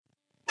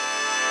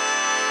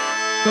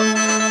Hello,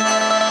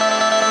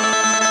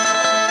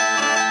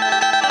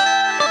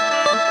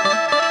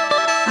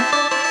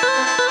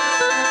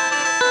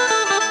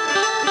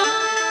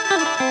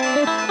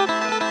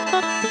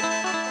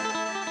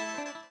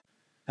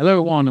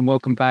 everyone, and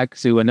welcome back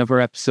to another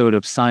episode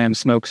of Siththa and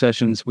Smoke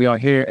Sessions. We are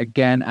here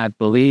again at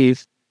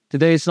Believe.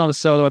 Today is not a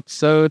solo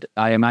episode.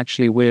 I am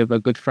actually with a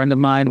good friend of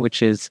mine,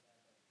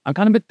 I'm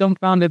kind of a bit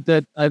dumbfounded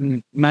that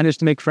I've managed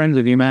to make friends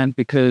with you, man,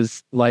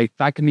 because like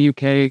back in the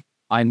UK,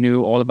 I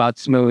knew all about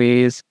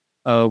smoothies.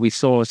 We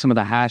saw some of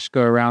the hash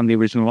go around, the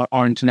original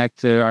Orange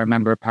Nectar. I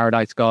remember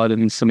Paradise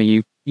Garden. Some of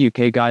you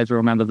UK guys will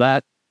remember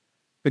that.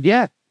 But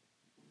yeah,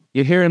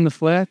 you're here in the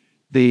flesh,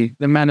 the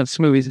man of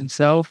smoothies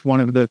himself, one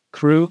of the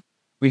crew.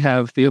 We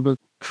have the other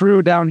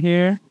crew down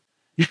here.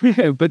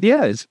 But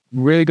yeah, it's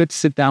really good to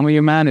sit down with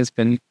you, man. It's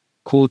been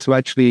cool to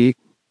actually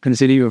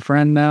consider you a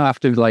friend now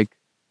after, like,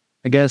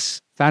 I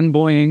guess,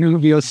 fanboying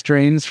of your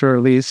strains for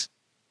at least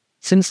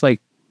since,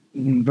 like,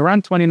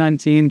 around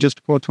 2019, just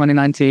before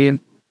 2019.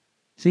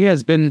 So yeah,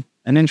 it's been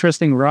an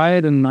interesting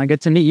ride, and I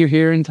get to meet you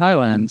here in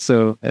Thailand.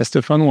 So it's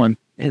a fun one.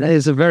 It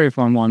is a very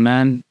fun one,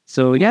 man.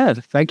 So yeah,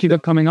 thank you for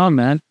coming on,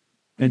 man.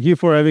 Thank you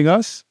for having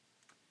us.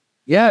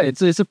 Yeah,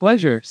 it's a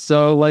pleasure.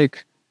 So,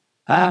 like,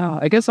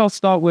 I guess I'll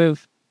start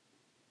with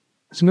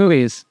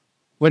smoothies.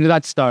 When did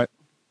that start?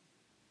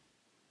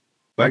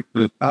 Like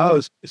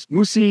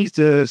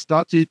Smoothies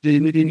started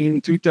in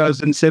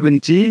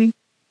 2017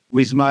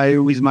 with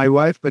my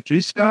wife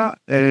Patricia,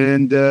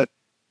 and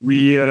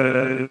we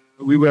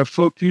were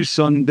focused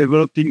on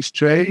developing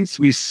strains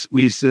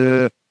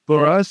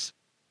for us,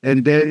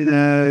 and then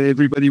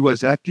everybody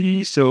was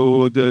happy.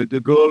 So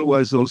the goal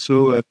was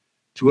also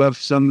to have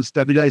some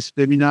stabilized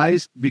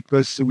feminized,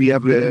 because we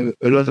have a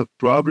lot of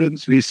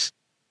problems with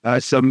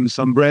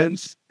some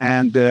brands,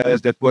 and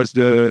that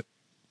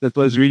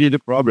was really the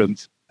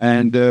problems.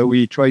 And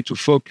we try to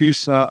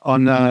focus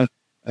on not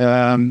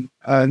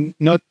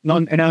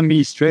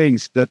non-enemy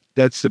strains.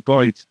 That's the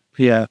point.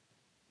 Yeah.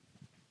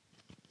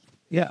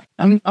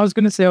 I was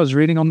going to say, I was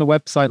reading on the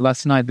website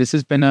last night. This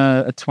has been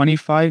a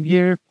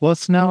 25-year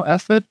plus now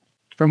effort,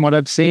 from what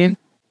I've seen.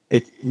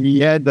 That's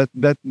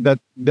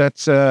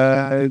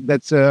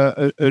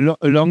a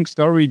long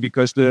story,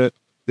 because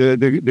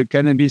the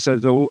cannabis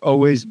has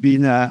always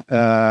been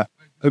a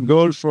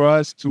goal for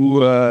us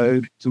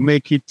to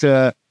make it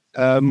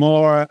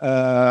more,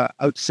 I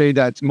would say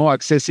that more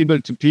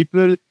accessible to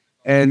people,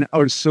 and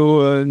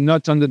also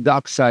not on the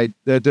dark side.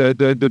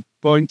 The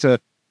point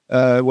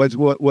was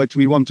what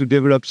we want to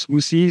develop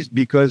smoothies,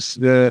 because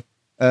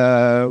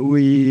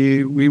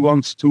we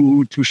want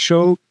to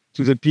show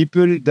to the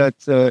people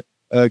that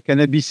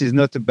cannabis is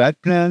not a bad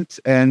plant,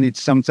 and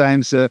it's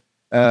sometimes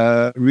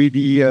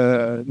really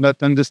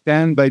not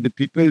understood by the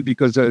people,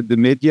 because the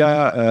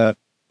media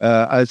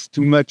has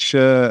too much,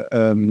 how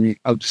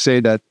to say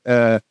that,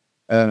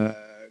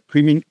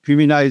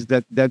 criminalize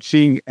that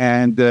thing,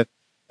 and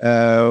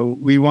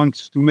we want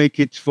to make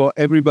it for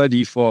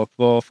everybody, for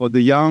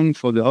the young,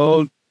 for the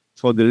old,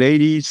 for the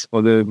ladies,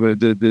 for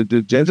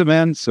the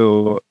gentlemen.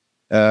 So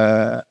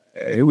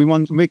we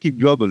want to make it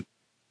global.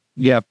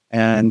 Yeah,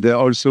 and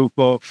also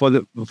for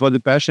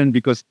the passion,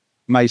 because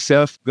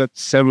myself got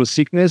several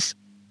sickness,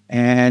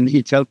 and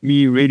it helped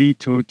me really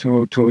to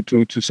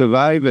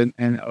survive,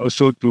 and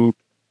also to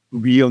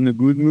be on a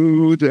good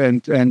mood,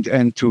 and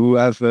to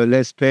have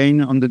less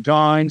pain on the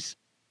joints.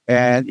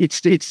 And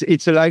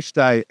it's a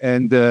lifestyle.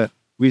 And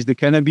with the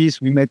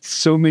cannabis, we met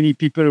so many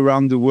people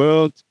around the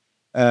world.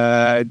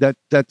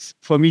 That's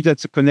for me,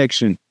 that's a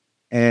connection.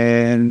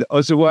 And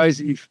otherwise,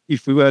 if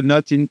we were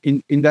not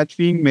in that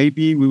thing,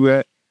 maybe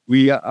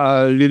we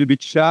are a little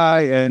bit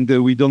shy, and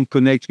we don't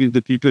connect with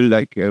the people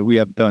like we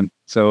have done.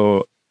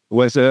 So it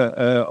was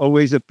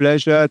always a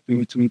pleasure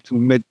to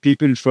meet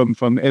people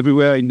from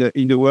everywhere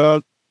in the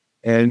world,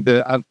 and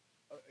have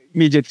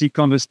immediately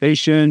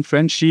conversation,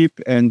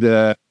 friendship, and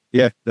that's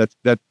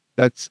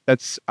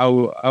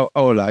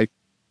our life.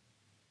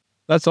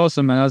 That's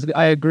awesome, man.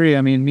 I agree.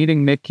 I mean,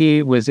 meeting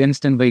Mickey was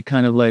instantly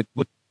kind of like,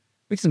 we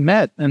just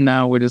met, and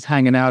now we're just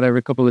hanging out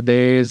every couple of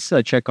days.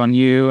 I check on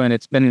you, and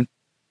it's been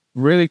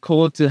really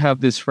cool to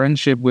have this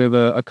friendship with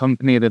a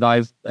company that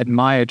I've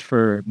admired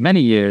for many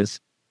years.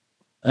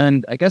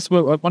 And I guess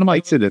one of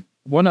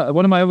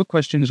my other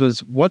questions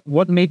was,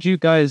 what made you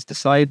guys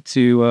decide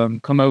to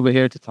come over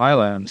here to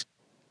Thailand?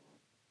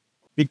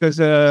 Because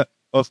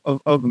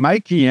of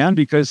Mikey,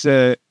 because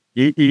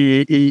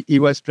he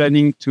was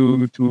planning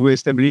to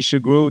establish a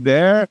grow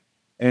there,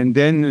 and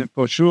then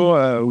for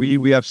sure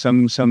we have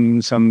some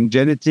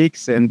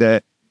genetics,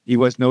 and he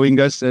was knowing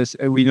us, as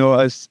we know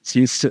us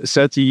since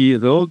 30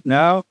 years old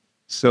now.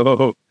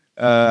 So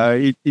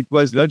it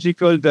was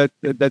logical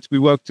that we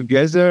work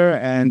together.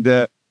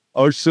 And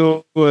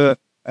also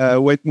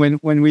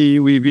when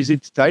we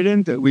visit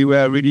Thailand, we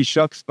were really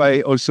shocked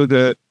by also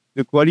the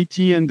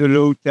quality and the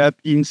low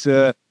terpenes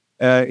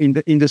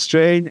in the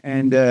strain.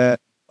 And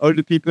all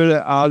the people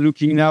are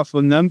looking now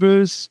for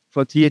numbers,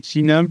 for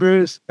THC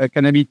numbers,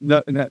 cannabis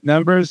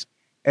numbers,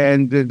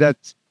 and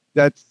that's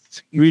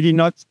it's really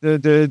not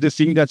the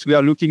thing that we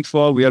are looking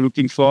for. We are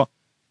looking for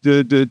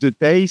the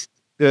taste,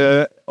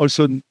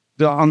 also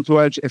the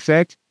entourage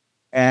effect,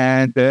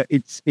 and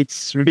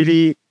it's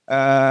really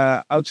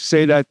how to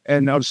say that.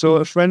 And also,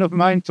 a friend of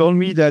mine told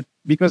me that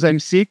because I'm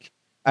sick,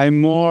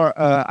 I'm more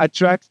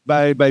attracted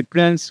by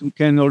plants who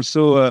can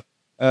also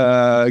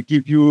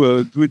give you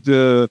a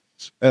good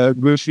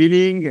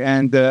feeling.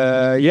 And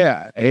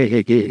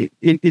it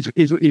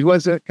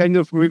was a kind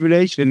of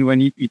revelation when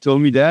he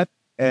told me that.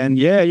 And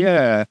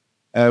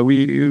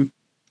we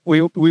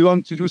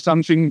want to do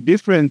something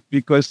different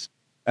because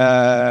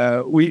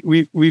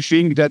we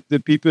think that the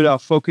people are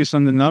focused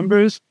on the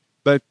numbers,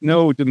 but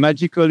no, the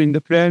magical in the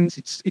plants,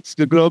 it's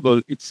the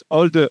global. It's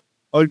all the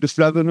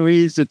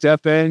flavonoids, the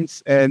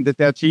terpenes, and the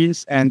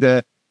terpenes,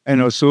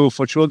 and also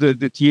for sure the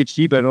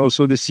THC, but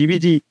also the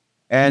CBD.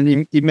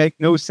 And it makes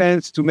no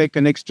sense to make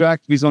an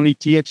extract with only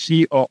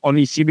THC or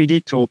only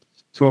CBD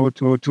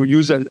to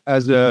use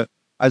as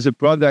a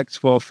product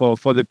for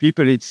the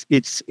people. It's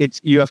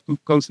you have to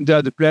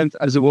consider the plant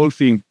as a whole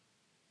thing.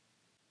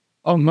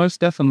 Oh, most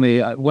definitely.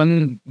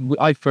 When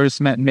I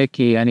first met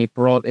Mickey and he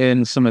brought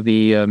in some of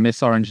the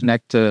Miss Orange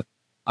Nectar,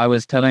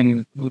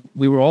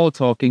 we were all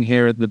talking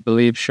here at the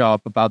Believe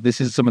shop about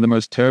this is some of the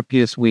most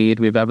terpiest weed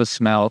we've ever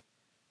smelled.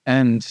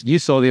 And you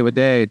saw the other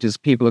day,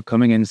 just people are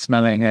coming in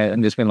smelling it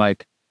and just being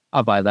like,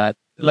 I'll buy that.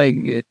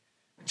 Like,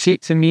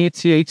 to me,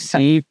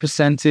 THC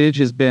percentage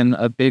has been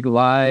a big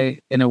lie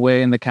in a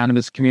way in the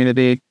cannabis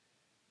community.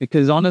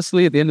 Because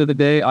honestly, at the end of the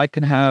day, I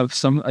can have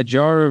a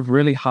jar of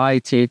really high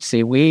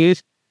THC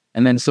weed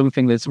and then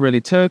something that's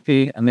really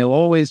terpy, and they'll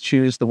always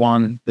choose the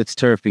one that's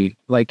terpy.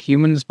 Like,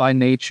 humans by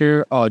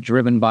nature are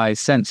driven by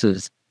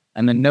senses,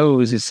 and the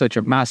nose is such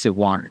a massive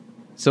one.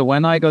 So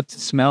when I got to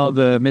smell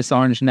the Miss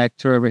Orange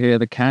Nectar over here,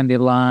 the candy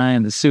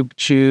line, the soup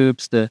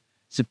tubes, the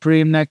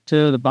Supreme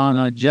Nectar, the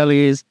banana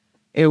jellies,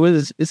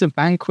 it's a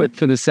banquet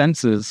for the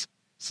senses.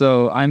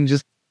 So I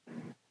just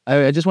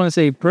want to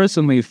say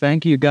personally,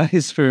 thank you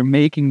guys for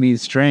making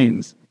these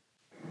strains.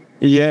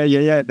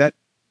 Yeah.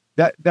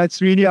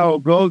 That's really our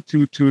goal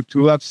to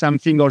have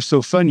something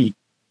also funny,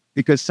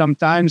 because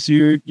sometimes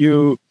I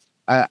don't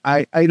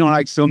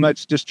like so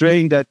much the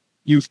strain that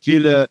you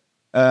feel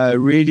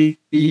really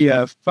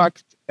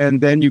fucked,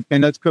 and then you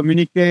cannot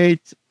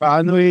communicate,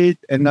 paranoid,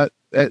 and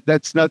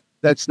that's not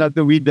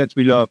the weed that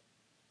we love.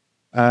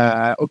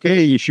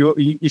 Okay, if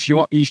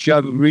you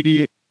have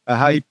really a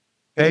high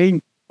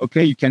pain,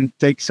 okay, you can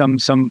take some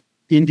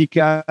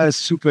indicas,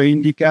 super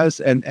indicas,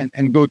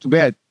 and go to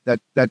bed.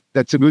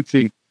 That's a good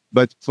thing.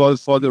 But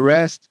for the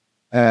rest,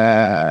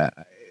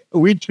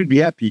 we should be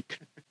happy.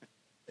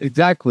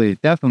 Exactly,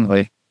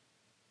 definitely.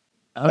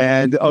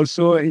 And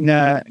also in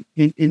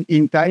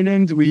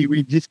Thailand,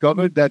 we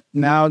discovered that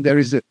now there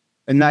is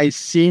a nice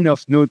scene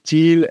of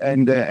no-till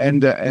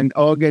and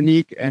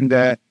organic and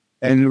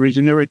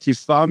regenerative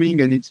farming,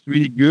 and it's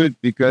really good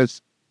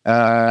because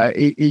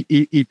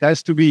it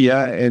has to be.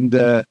 And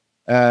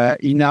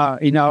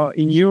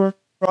in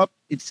Europe,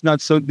 it's not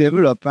so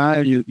developed.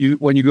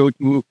 When you go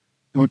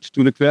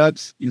to the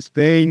clubs in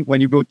Spain,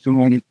 when you go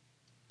to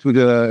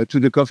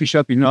the coffee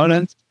shop in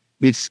Holland,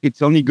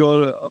 it's only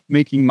goal of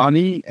making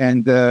money,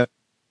 and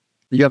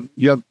you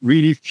have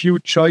really few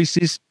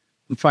choices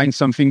to find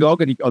something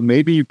organic, or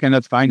maybe you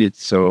cannot find it.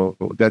 So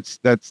that's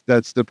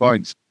the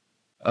point.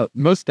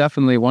 Most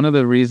definitely, one of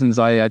the reasons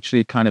I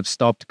actually kind of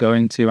stopped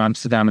going to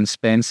Amsterdam and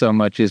Spain so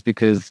much is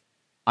because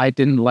I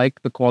didn't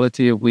like the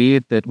quality of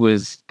weed that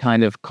was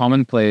kind of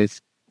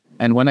commonplace.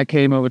 And when I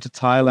came over to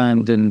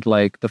Thailand, and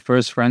like the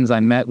first friends I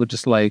met were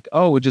just like,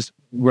 oh, we're just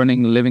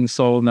running Living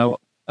Soul, no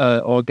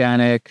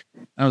organic.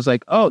 I was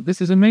like, oh,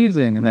 this is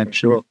amazing. And then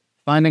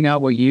finding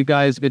out what you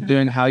guys have been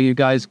doing, how you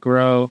guys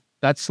grow,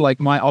 that's like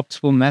my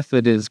optimal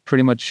method is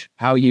pretty much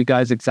how you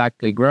guys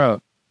exactly grow.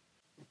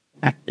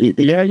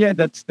 Yeah,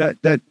 that's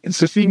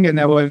the thing. And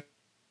I was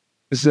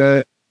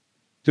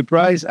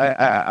surprised.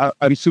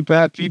 I'm super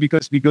happy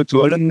because we go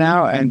to Holland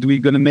now, and we're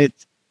going to make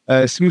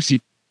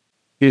smoothie.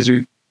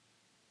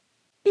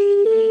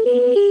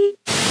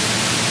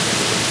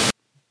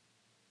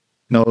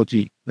 No,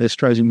 gee, let's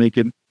try to make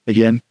it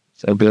again.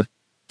 So good.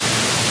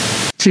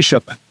 Fish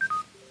up.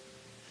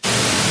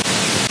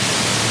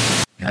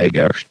 There you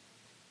go.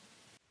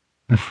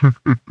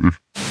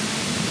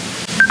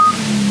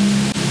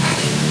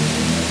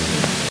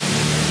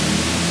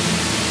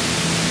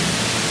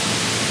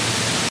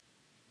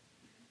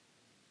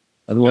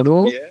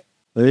 Allô?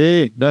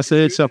 Oui, là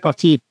c'est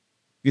parti.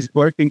 It's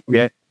working.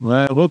 Yeah.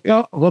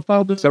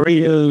 Repars de...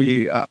 Sorry,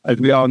 we are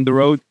on the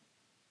road.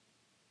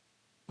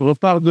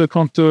 Repars de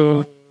quand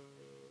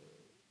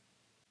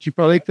tu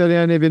parlais que tu allais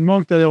à un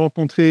événement, que tu allais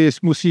rencontrer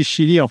Zmoothiez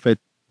Chili, en fait.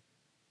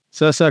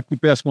 Ça a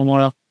coupé à ce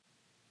moment-là.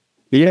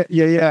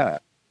 Yeah.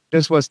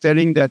 Just was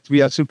telling that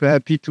we are super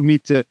happy to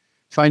meet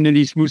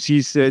finally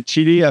Zmoothiez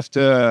Chili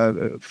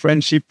after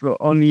friendship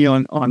only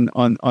on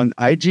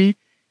IG.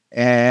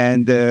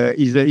 And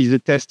he's a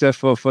tester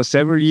for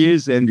several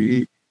years, and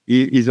he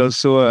is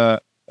also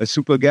a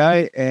super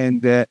guy.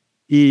 And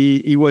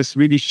he was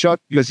really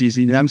shocked because he's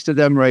in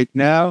Amsterdam right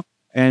now,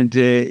 and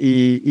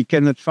he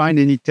cannot find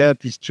any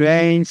terpene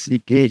strains.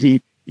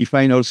 He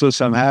find also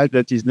some hash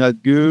that is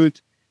not good,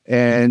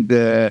 and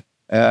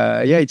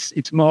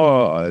it's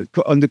more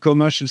on the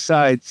commercial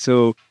side.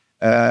 So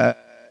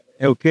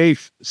okay,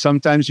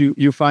 sometimes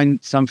you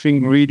find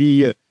something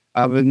really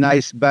have a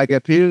nice bag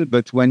appeal,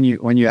 but when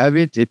you have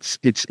it, it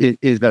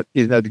is not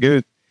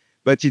good.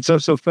 But it's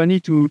also funny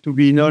to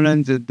be in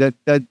Holland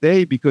that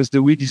day, because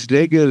the weed is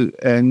legal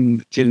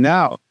until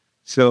now.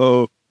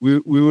 So we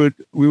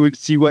would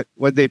see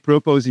what they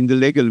propose in the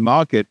legal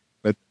market.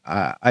 But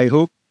I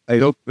hope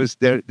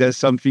there's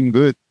something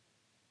good.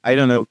 I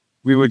don't know.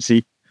 We will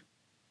see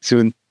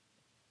soon.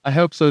 I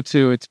hope so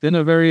too. It's been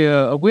a very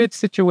a weird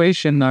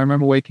situation. I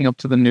remember waking up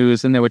to the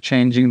news and they were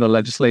changing the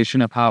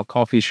legislation of how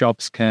coffee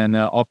shops can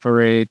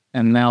operate,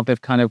 and now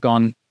they've kind of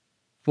gone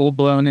full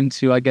blown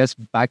into, I guess,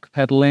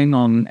 backpedaling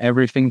on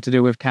everything to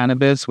do with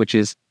cannabis, which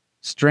is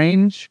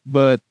strange,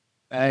 but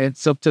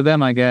it's up to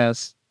them, I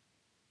guess.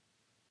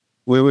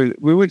 We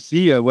will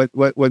see what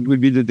will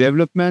be the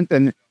development,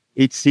 and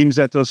it seems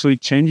that also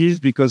it changes,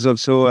 because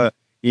also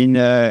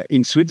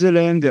in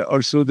Switzerland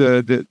also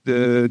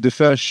the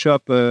first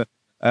shop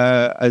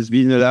has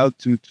been allowed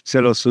to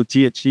sell also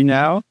THC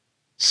now.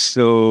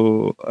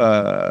 So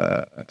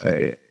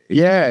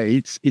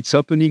it's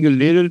opening a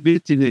little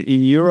bit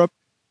in Europe.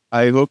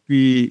 I hope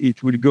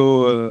it will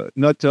go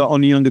not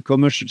only on the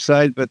commercial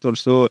side, but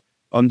also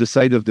on the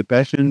side of the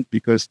patient,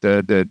 because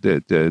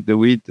the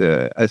weed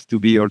has to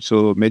be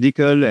also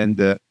medical. And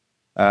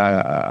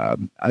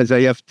as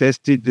I have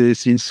tested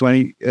since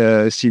in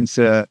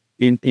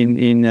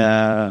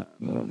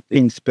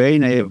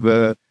Spain, I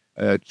have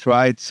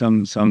tried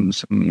some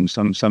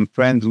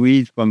friend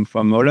weed from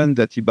Holland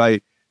that he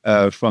buy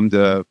from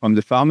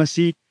the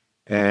pharmacy,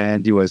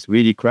 and it was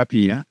really crappy.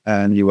 Yeah?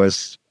 And it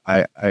was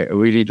I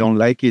really don't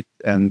like it,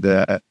 and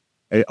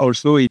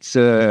also it's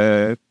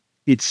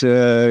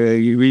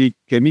really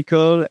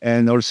chemical,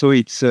 and also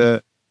it's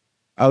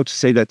how to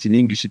say that in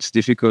English, it's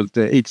difficult.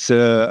 It's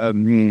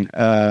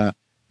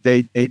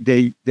they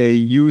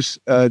use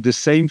the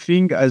same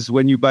thing as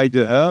when you buy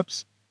the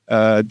herbs,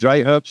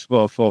 dry herbs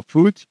for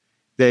food.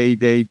 They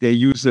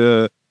use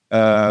how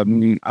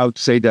to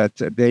say that,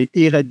 they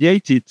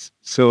irradiate it,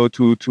 so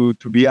to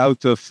be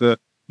out of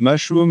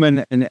mushroom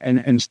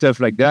and stuff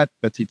like that.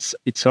 But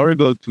it's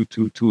horrible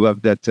to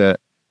have that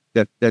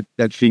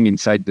thing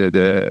inside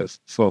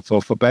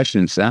for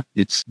patients. Huh?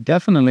 It's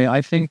definitely,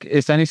 I think,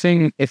 if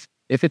anything, if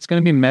it's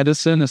going to be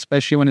medicine,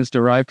 especially when it's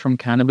derived from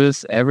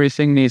cannabis,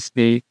 everything needs to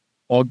be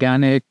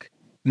organic,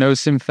 no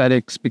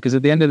synthetics, because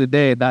at the end of the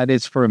day, that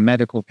is for a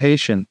medical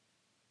patient.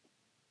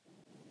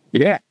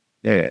 Yeah,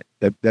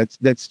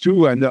 that's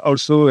true. And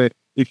also,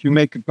 if you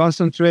make a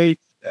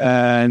concentrate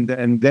and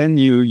then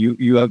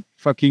you have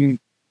fucking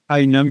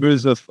high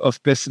numbers of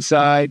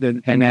pesticide,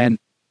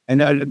 and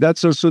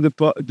that's also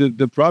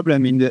the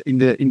problem in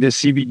the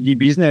CBD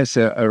business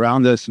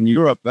around us in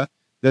Europe.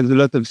 There's a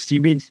lot of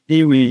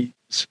CBD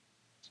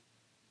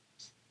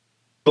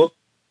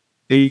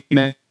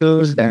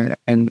metals and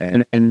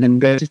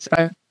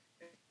pesticide.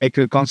 Make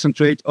a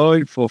concentrate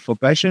oil for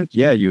patients.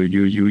 Yeah,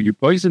 you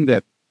poison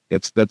them.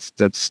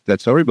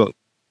 That's horrible.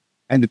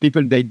 And the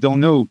people, they don't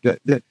know.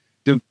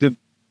 The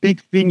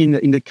big thing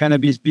in the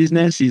cannabis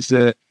business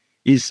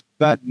is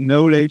bad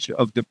knowledge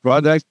of the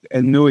product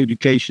and no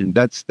education.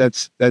 That's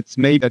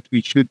maybe that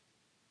we should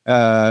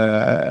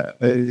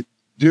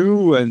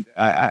do. And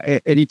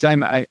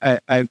anytime I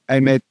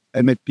met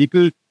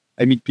people,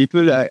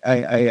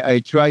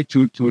 I try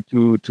to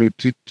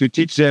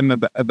teach them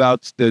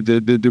about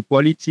the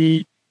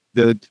quality,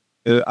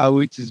 how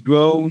it is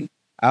grown,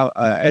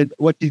 and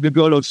what is the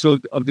goal also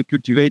of the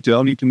cultivator?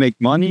 Only to make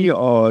money,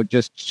 or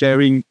just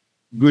sharing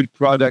good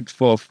products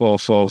for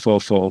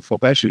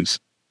patients?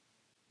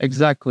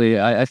 Exactly.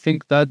 I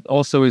think that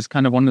also is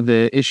kind of one of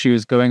the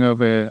issues going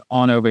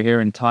on over here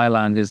in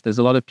Thailand, is there's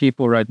a lot of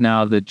people right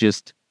now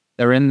that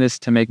they're in this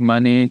to make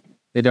money.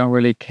 They don't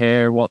really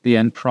care what the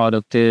end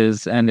product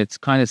is, and it's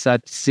kind of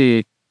sad to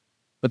see.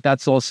 But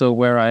that's also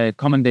where I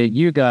commendate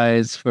you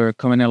guys for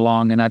coming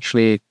along and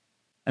actually,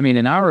 I mean,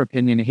 in our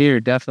opinion here,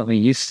 definitely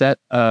you set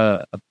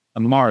a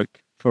mark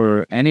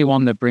for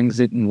anyone that brings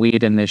it in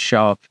weed in this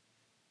shop.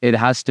 It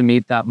has to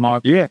meet that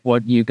mark. Yeah.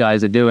 What you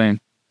guys are doing.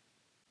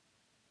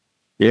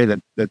 Yeah,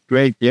 that's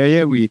great.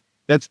 Yeah.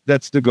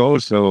 That's the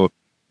goal. So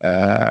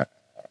I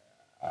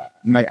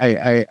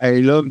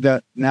love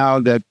that now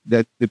that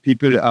the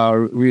people are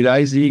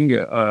realizing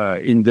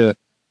in the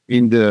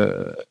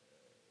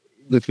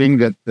thing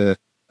that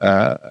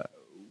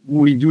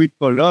we do it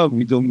for love.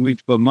 We don't do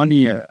it for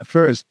money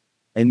first,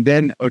 and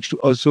then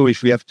also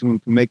if we have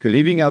to make a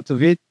living out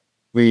of it,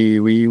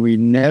 we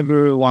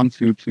never want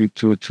to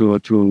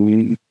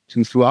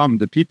harm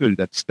the people.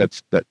 That's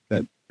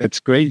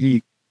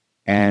crazy.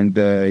 And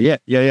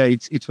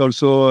it's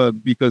also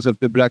because of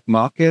the black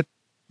market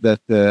that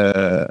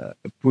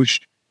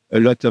pushed a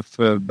lot of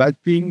bad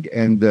thing,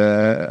 and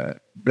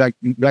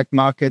black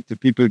market, the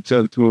people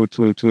turn to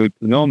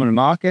normal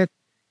market,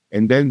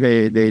 and then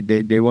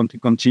they want to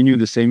continue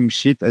the same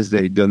shit as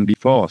they done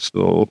before.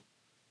 So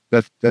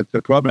that's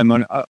the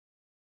problem.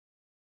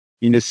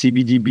 In the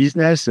CBD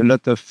business, a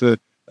lot of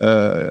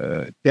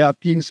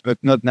terpenes, but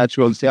not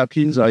natural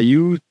terpenes, are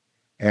used,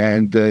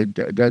 and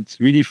that's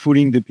really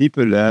fooling the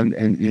people, and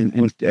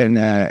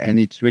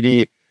it's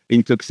really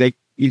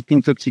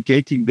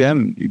intoxicating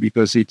them,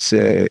 because it's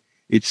a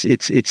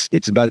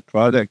bad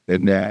product,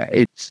 and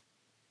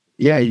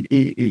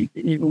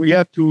we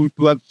have to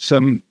have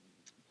some,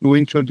 to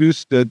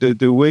introduce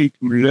the way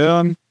to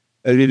learn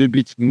a little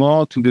bit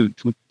more, to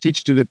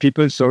teach to the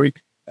people.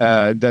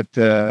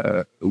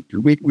 That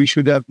we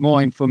should have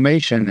more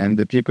information, and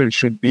the people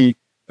should be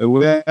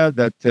aware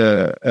that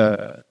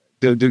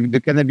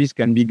the cannabis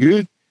can be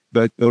good,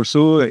 but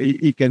also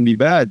it can be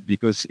bad,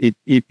 because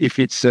if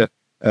it's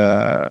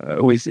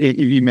with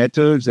heavy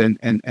metals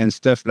and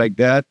stuff like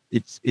that,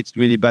 it's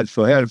really bad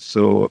for health.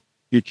 So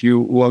if you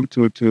want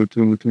to go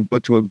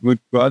to a good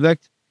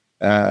product,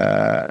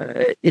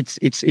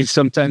 it's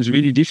sometimes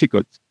really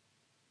difficult.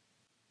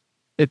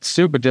 It's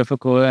super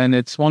difficult, and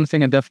it's one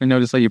thing I definitely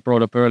noticed that you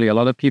brought up earlier. A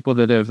lot of people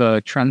that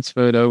have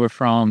transferred over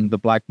from the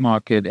black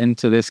market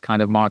into this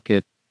kind of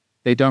market,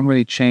 they don't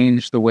really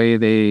change the way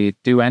they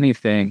do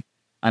anything.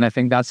 And I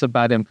think that's a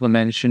bad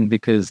implementation,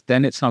 because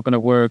then it's not going to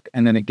work,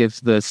 and then it gives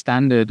the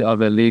standard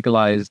of a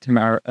legalized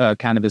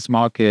cannabis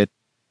market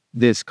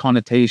this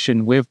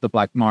connotation with the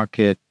black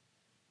market,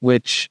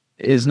 which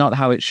is not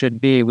how it should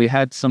be. We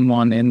had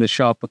someone in the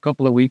shop a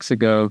couple of weeks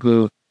ago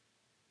who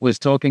was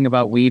talking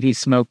about weed he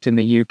smoked in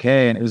the UK,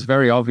 and it was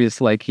very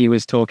obvious, like he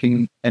was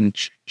talking and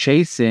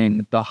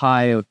chasing the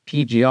high of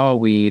PGR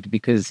weed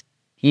because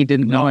he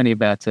didn't know any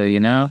better, you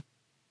know?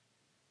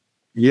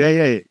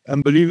 Yeah,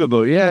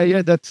 unbelievable.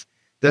 Yeah, that's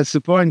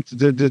the point.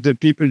 The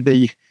people,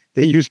 they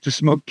used to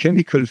smoke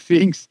chemical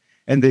things,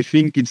 and they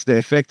think it's the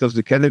effect of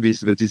the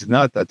cannabis, but it's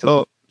not at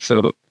all.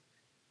 So,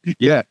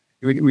 yeah,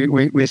 with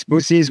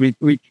Zmoothiez,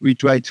 we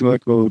try to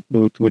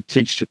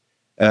teach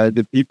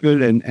the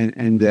people and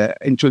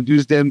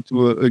introduce them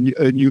to a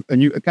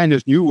kind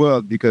of new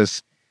world,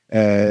 because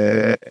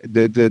the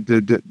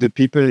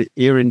people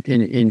here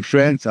in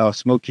France are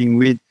smoking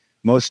weed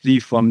mostly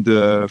from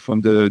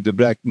the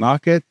black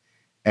market,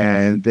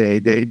 and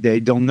they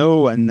don't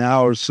know. And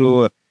now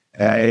also with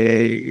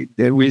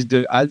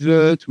the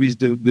advert, with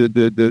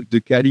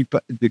the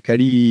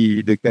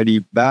Cali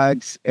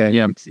bags,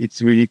 and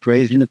it's really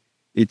crazy.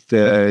 It's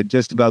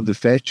just about the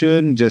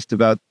fashion, just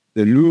about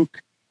the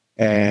look.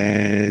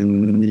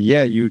 And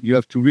you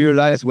have to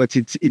realize what's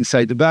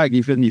inside the bag,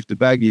 even if the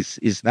bag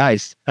is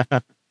nice.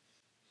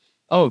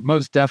 Oh,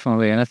 most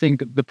definitely. And I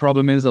think the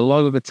problem is, a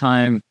lot of the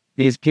time,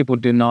 these people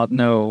do not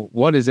know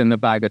what is in the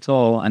bag at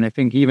all. And I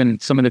think even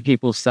some of the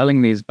people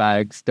selling these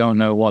bags don't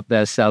know what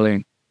they're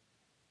selling.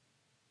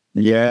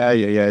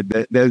 Yeah.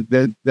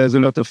 There's a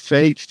lot of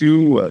fake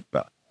too,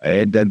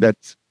 and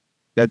that's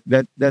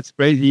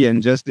crazy.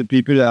 And just the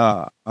people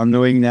are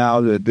knowing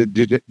now the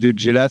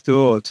gelato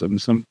or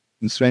some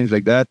strange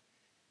like that,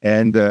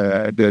 and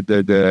they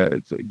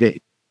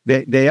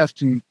have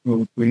to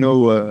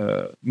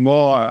know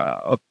more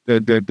of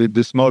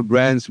the small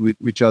brands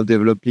which are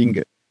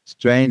developing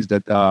strains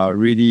that are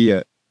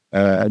really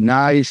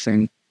nice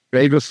and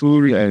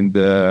flavorful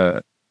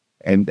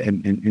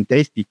and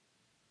tasty.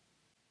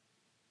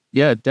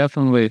 Yeah,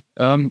 definitely.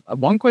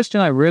 One question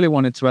I really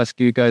wanted to ask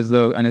you guys,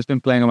 though, and it's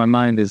been playing on my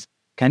mind, is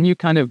can you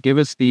kind of give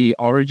us the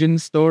origin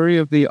story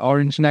of the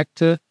orange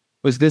nectar?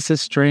 Was this a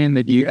strain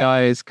that you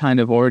guys kind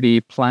of already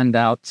planned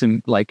out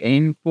to like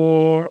aim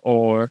for,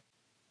 or?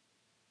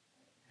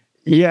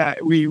 Yeah,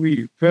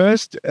 we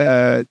first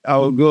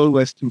our goal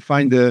was to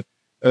find a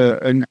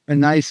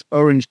nice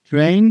orange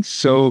strain.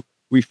 So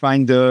we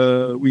find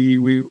we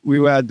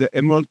were at the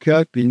Emerald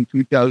Cup in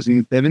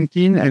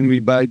 2017, and we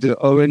buy the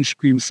orange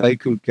cream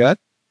cycle cut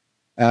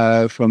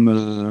from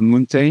a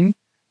mountain,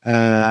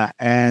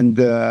 and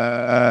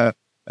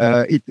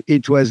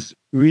it was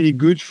really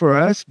good for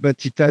us,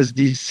 but it has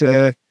this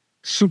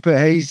super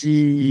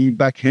hazy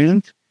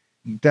backhand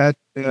that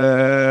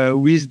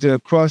with the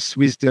cross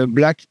with the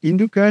black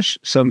Indica,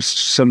 some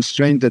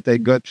strain that I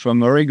got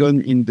from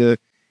Oregon in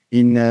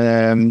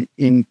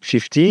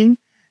 2015,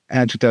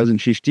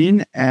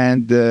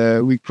 and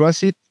we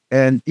cross it,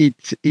 and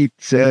it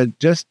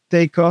just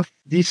take off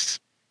this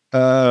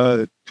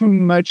too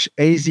much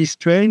hazy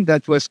strain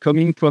that was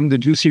coming from the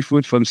juicy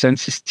fruit from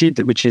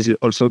Siththa, which is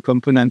also a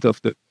component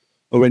of the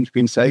orange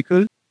cream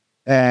cycle,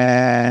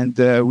 and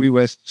we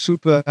were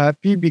super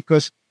happy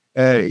because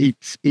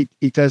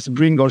it has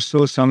bring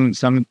also some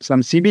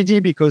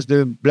CBD, because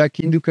the black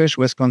Indica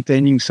was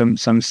containing some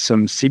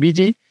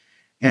CBD,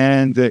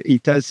 and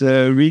it has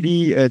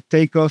really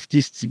take off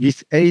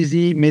this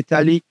hazy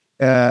metallic,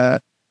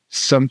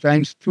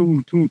 sometimes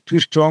too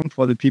strong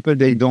for the people.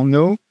 They don't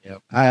know.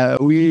 Yep.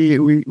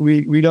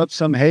 We love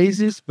some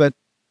hazes, but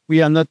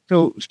we are not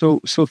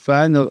so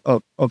fan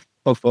of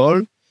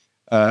all.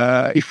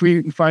 If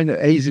we find a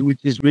haze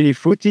which is really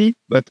fruity,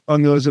 but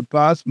on the other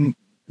part,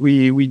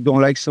 we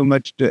don't like so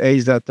much the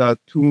haze that are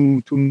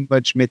too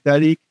much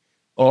metallic,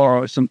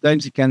 or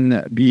sometimes it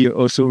can be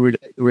also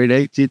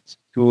related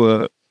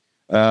to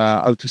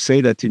how to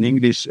say that in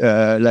English,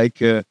 not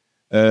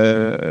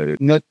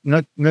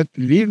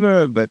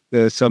liver, but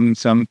some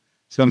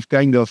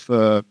kind of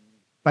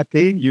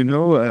pate,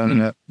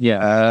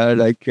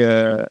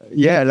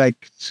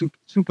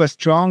 super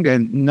strong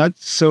and not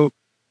so.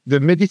 The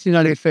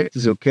medicinal effect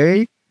is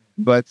okay,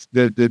 but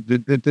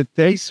the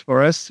taste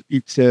for us,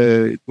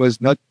 it was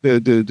not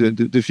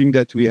the thing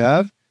that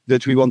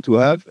we want to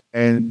have.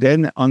 And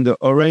then on the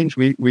orange,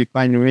 we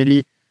find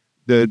really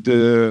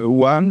the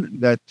one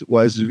that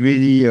was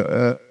really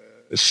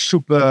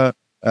super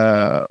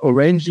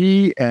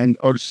orangey, and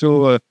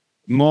also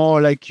more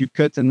like you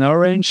cut an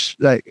orange,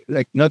 like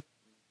not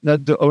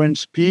the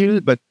orange peel,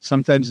 but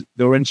sometimes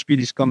the orange peel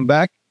is come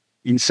back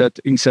in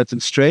certain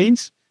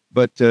strains,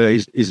 but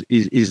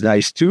is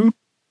nice too.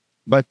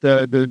 But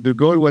the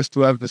goal was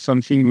to have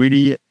something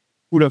really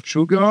full of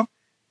sugar,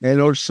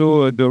 and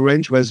also the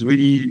orange was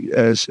really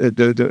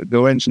the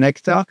orange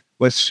nectar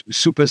was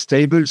super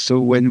stable. So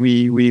when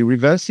we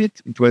reverse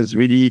it, it was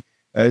really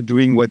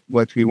doing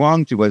what we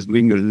want. It was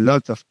doing a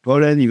lot of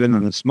pollen, even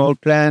on the small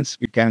plants.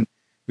 We can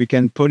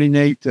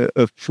pollinate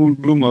a full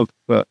bloom of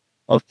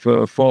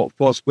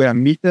 4 square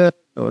meter.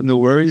 No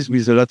worries,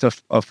 with a lot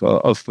of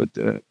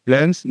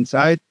plants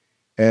inside,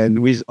 and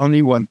with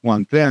only one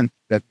plant.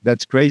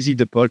 That's crazy.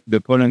 The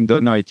pollen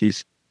donor it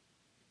is.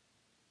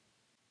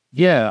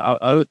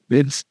 Yeah,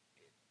 it's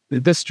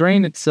the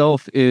strain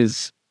itself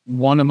is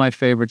one of my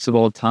favorites of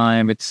all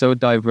time. It's so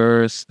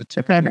diverse. The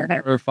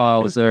terpene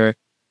profiles are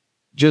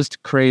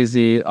just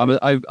crazy.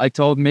 I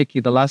told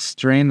Mickey the last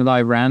strain that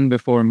I ran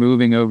before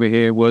moving over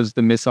here was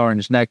the Miss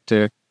Orange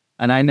Nectar,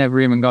 and I never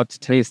even got to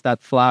taste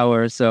that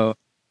flower. So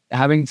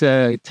having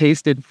to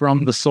taste it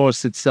from the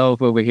source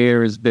itself over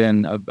here has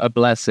been a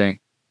blessing.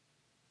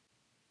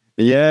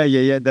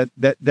 Yeah.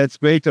 That's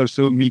great.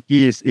 Also,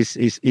 Mickey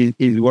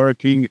is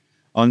working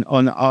on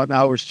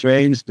our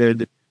strains.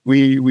 That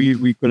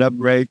we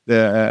collaborate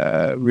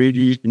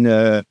really in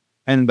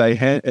hand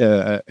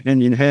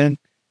in hand,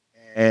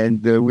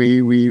 and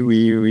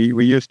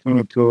we used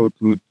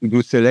to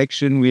do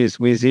selection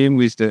with him,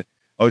 with the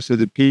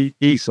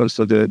peaks,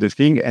 also the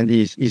thing, and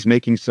he's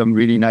making some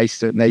really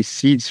nice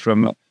seeds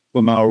from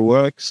our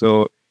work.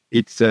 So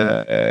it's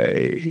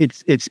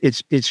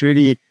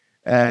really.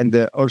 And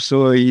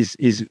also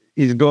his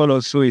goal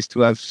also is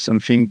to have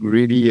something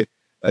really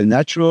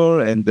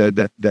natural, and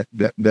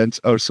that's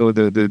also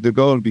the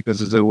goal,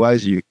 because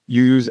otherwise you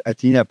use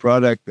Athena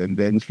product, and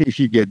then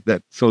you get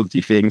that salty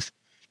things.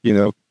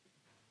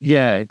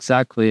 Yeah,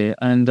 exactly.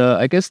 And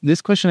I guess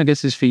this question,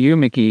 is for you,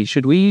 Mickey.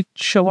 Should we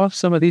show off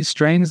some of these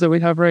strains that we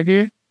have right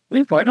here?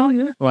 Why not?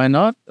 Yeah. Why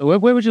not? Where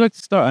would you like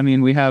to start? I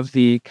mean, we have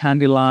the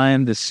Candy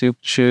Lime, the Soup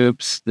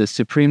Chups, the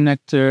Supreme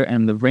Nectar,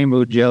 and the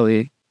Rainbow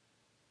Jelly.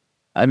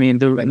 I mean,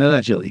 the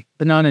Banana jelly.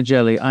 Banana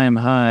jelly. I am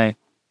high.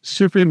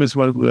 Supreme is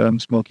what I'm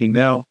smoking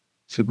now.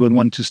 It's a good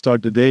one to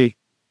start the day.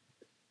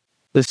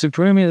 The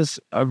Supreme is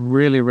a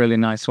really, really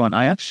nice one.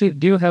 I actually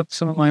do have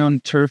some of my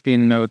own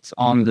terpene notes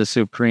on the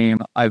Supreme.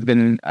 I've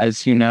been,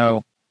 as you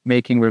know,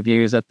 making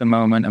reviews at the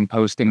moment and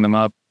posting them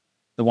up.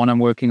 The one I'm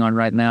working on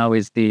right now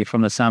is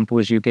from the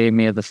samples you gave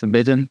me of the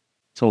Forbidden,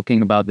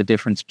 talking about the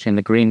difference between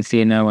the green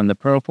pheno and the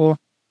purple.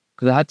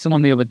 Because I had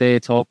someone the other day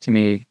talk to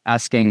me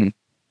asking,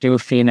 do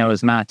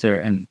phenos matter?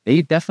 And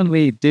they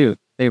definitely do.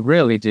 They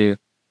really do.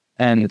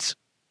 And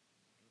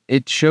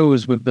it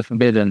shows with the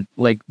Forbidden.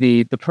 Like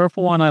the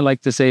purple one, I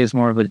like to say, is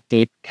more of a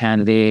date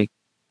candy,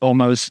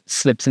 almost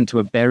slips into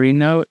a berry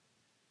note.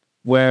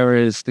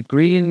 Whereas the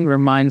green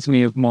reminds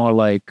me of more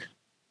like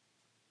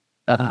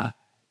a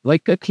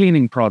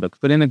cleaning product,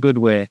 but in a good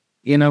way.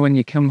 When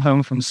you come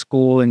home from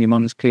school and your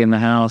mom's cleaning the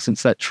house,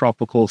 it's that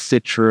tropical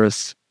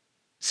citrus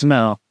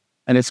smell.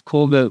 And it's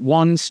cool that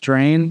one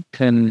strain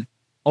can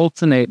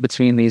alternate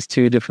between these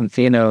two different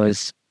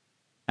phenos,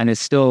 and it's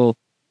still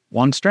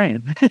one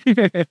strain.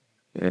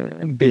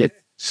 A bit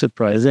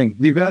surprising.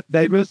 The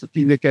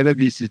diversity in the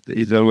cannabis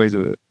is always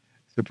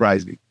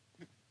surprising.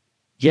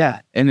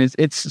 Yeah, and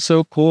it's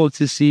so cool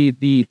to see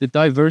the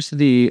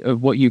diversity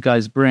of what you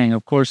guys bring.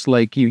 Of course,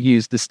 like you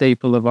use the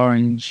staple of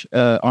orange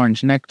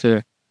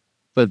nectar,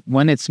 but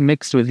when it's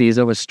mixed with these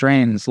other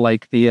strains,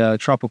 like the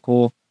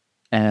tropical.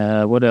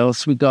 What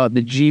else? We got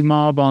the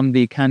G-Mob on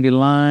the Candy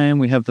Lime.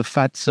 We have the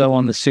Fatso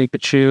on the Super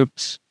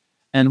Chups.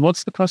 And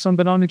what's the cross on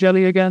Banana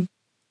Jelly again?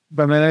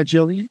 Banana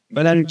jelly,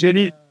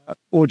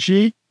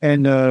 OG,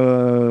 and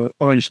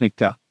orange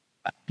nectar.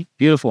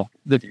 Beautiful.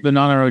 The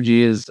Banana OG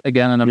is,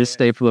 again, another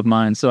staple of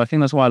mine. So I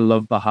think that's why I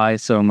love the high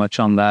so much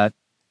on that.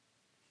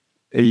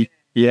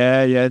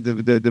 Yeah.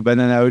 The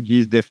Banana OG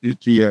is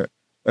definitely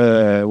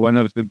one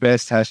of the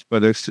best hash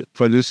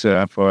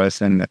producer for us,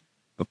 and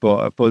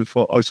for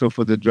also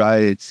for the dry,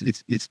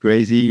 it's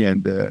crazy,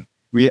 and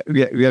we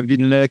have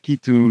been lucky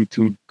to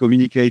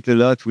communicate a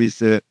lot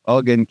with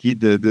Organ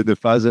Kid, the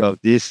father of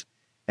this,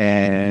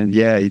 and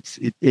yeah,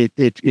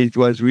 it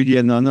was really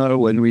an honor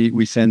when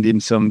we sent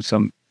him some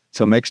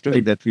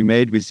extract that we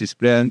made with this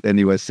plant, and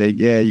he was saying,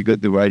 yeah, you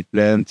got the right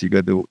plant, you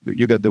got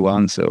the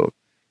one, so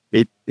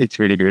it's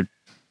really good.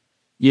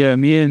 Yeah,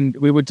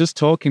 we were just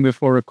talking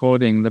before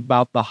recording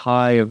about the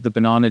high of the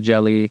banana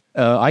jelly.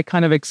 I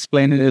kind of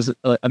explain it as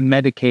a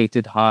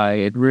medicated high.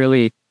 It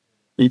really,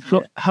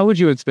 how would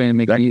you explain it,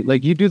 Mickey?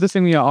 Like you do this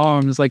thing with your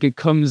arms, like it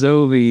comes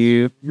over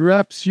you,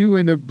 Wraps you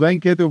in a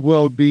blanket of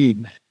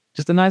well-being.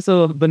 just a nice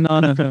little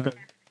banana.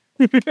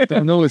 I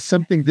know it's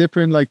something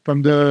different, like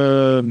from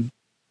the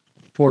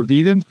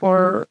forbidden,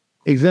 for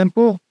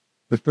example.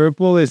 The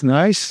purple is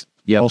nice.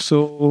 Yeah.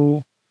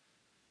 Also,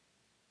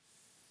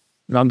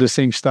 not the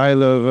same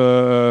style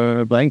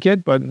of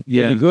blanket, but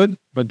Yeah. good.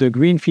 But the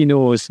green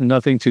pheno is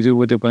nothing to do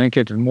with the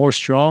blanket. It's more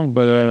strong,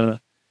 but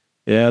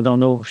yeah, I don't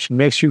know. It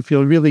makes you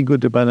feel really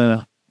good, the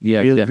banana.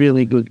 Yeah, Really, yeah.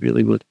 really good,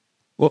 really good.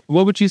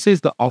 What would you say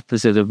is the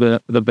opposite of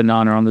the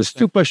banana on this?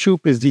 Super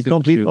Shoop is the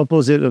complete Shoop.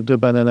 opposite of the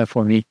banana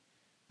for me.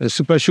 The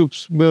Super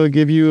Shoops will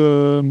give you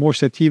a more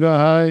sativa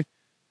high,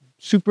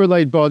 super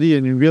light body,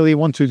 and you really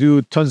want to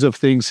do tons of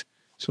things.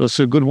 So it's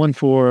a good one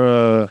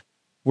for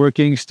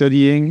working,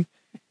 studying.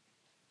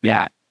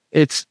 Yeah,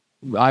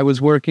 I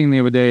was working the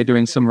other day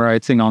doing some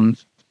writing on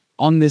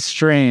this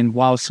strain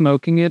while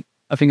smoking it.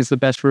 I think it's the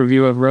best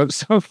review I've wrote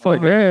so far.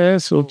 Yeah,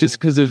 so Just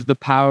because of the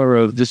power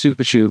of the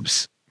super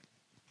shoops.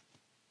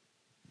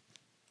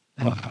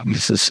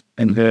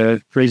 and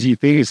the crazy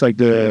thing is like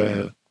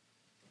the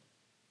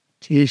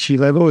THC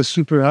level is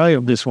super high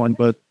on this one,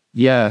 but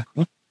Yeah,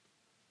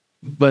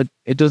 but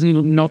it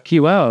doesn't knock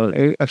you out.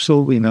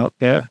 absolutely not.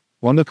 Yeah,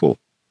 wonderful.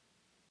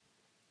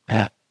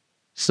 Yeah.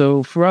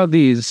 So for all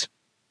these,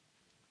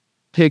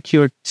 pick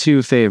your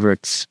two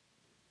favorites,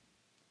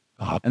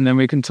 and then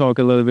we can talk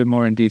a little bit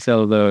more in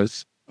detail of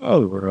those.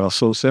 Oh, we're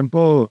also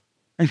simple.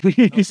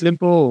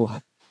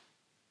 Simple.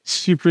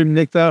 Supreme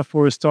nectar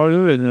for a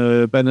starter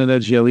and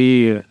banana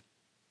jelly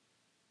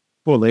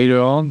for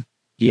later on.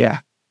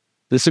 Yeah,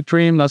 the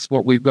Supreme. That's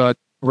what we've got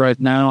right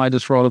now. I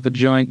just rolled up a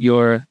joint.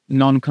 You're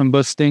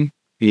non-combusting.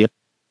 Yep.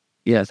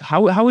 Yes.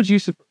 How would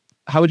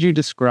you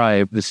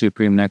describe the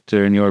Supreme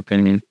nectar in your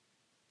opinion?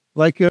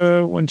 Like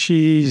when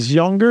she's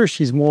younger,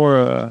 she's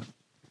more.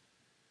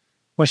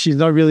 When she's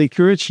not really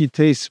cured, she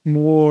tastes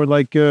more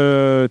like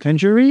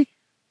tangerine.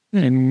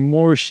 And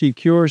more she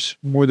cures,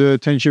 more the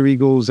tangerine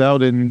goes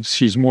out, and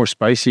she's more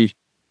spicy.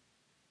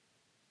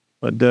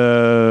 But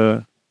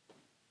the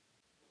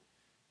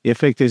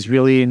effect is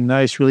really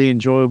nice, really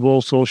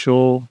enjoyable,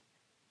 social,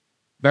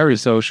 Very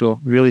social.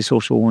 really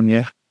social one.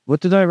 Yeah.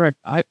 What did I write?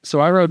 I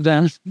wrote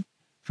down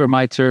for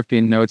my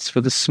terpene notes. For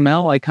the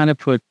smell, I kind of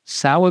put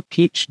sour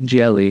peach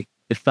jelly,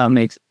 if that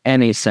makes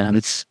any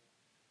sense.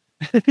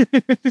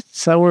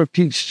 Sour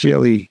peach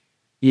jelly.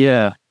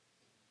 Yeah.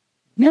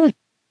 Yeah.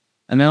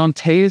 And then on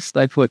taste,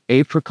 I put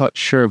apricot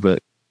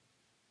sherbet.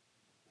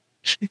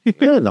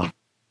 No.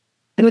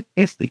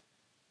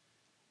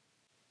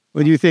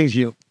 What do you think,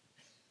 Gilles?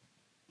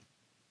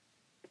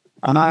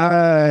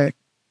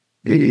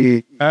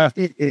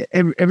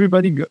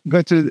 Everybody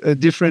got a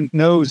different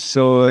nose,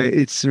 so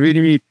it's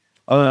really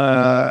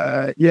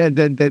yeah.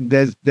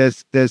 There's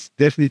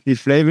definitely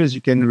flavors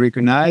you can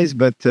recognize,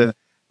 but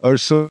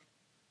also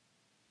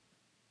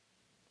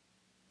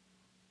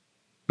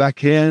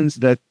backhands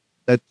that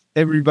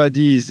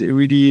everybody is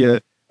really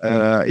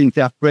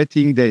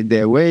interpreting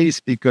their ways,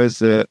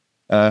 because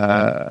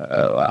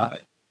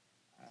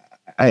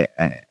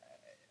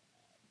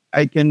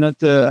I cannot.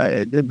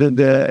 It's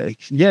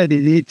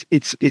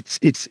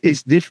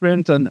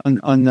different on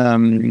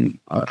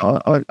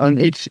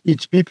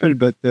each people,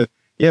 but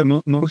yeah,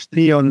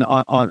 mostly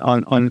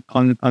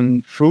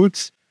on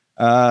fruits.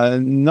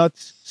 Not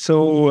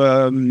so.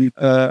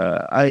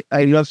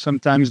 I love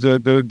sometimes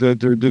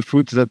the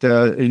fruits that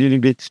are a little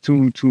bit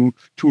too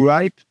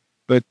ripe,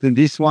 but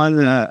this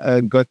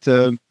one got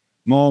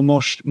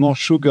more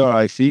sugar,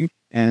 I think,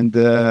 and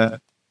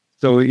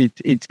so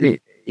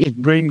it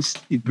brings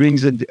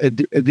a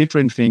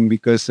different thing,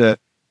 because it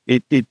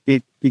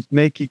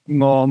make it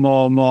more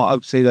I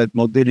would say that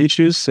more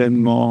delicious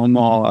and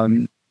more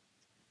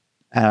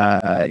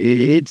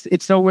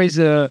it's always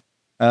I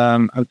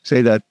would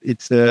say that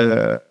it's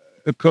a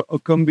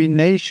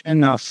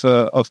combination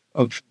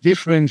of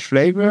different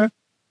flavor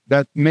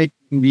that make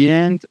in the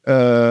end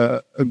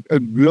a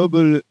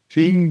global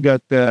thing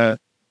that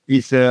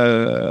is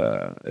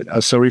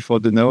sorry for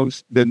the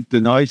noise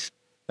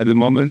at the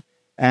moment.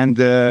 And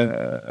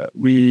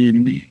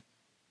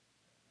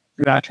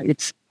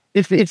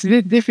it's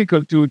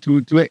difficult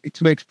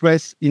to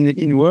express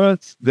in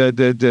words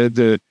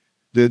the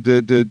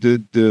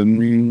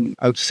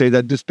I would say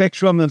that the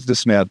spectrum of the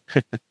smell.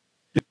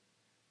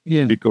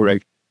 Yeah, Be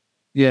correct.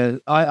 yeah.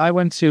 I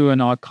went to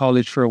an art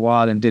college for a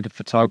while and did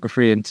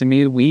photography, and to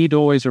me, weed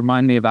always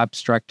remind me of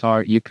abstract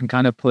art. You can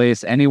kind of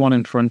place anyone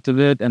in front of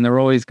it, and they're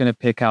always going to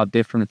pick out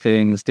different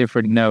things,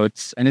 different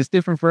notes, and it's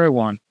different for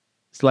everyone.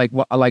 It's like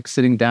what I like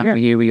sitting down with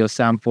you with your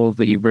samples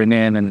that you bring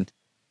in and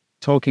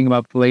talking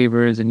about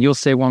flavors, and you'll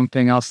say one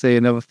thing, I'll say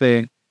another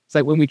thing. It's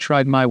like when we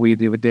tried my weed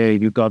the other day,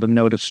 you got a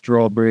note of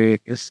strawberry.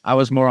 I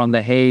was more on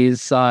the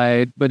haze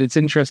side, but it's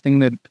interesting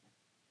that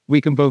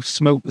we can both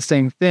smoke the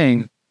same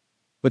thing,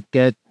 but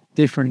get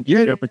different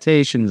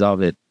interpretations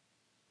of it.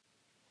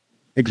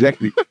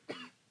 exactly.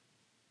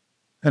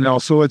 And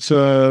also, it's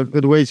a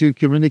good way to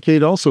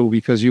communicate also,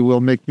 because you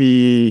will make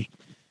me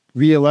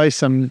realize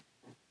some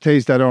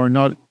tastes that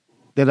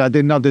I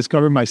did not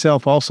discover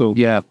myself also.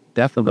 Yeah,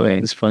 definitely.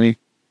 It's funny.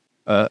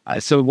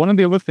 So one of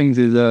the other things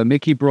is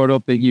Mickey brought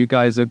up that you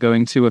guys are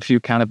going to a few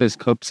cannabis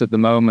cups at the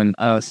moment.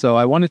 So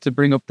I wanted to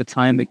bring up the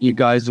time that you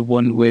guys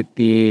won with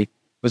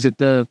was it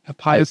the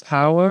Papaya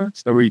Power?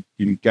 Sorry,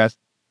 you guess.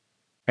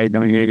 I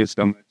don't hear you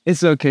so much.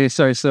 It's okay.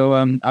 Sorry. So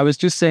I was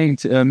just saying,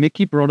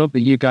 Mickey brought up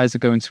that you guys are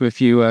going to a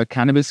few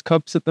cannabis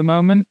cups at the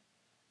moment.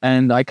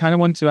 And I kind of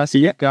wanted to ask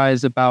you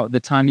guys about the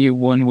time you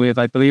won with,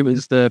 I believe it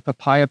was the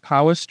Papaya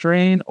Power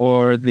strain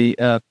or the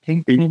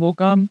pink bubble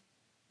gum.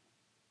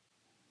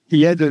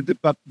 Yeah,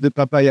 the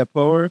Papaya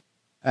Power.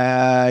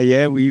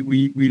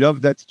 We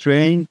love that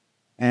strain,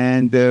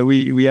 and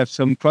we have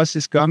some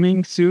process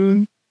coming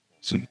soon.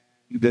 So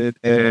the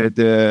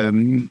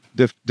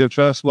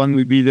first one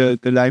will be the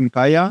Lime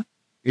Paya.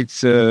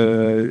 It's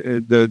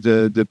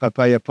the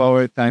Papaya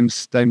Power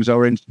times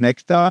orange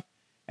nectar,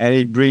 and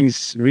it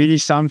brings really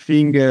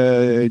something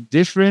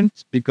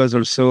different, because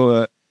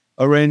also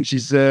orange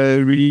is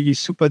really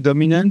super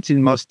dominant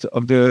in most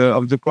of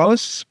the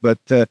crops, but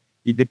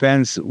it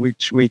depends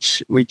which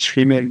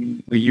female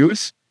we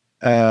use.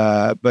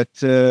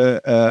 But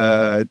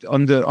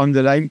on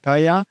the Lime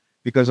Paya,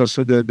 because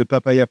also the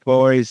Papaya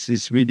Power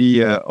is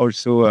really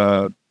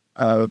also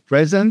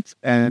present,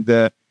 and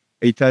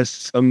it has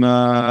some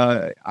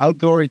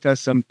outdoor. It has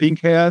some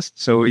pink hairs,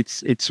 so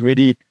it's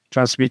really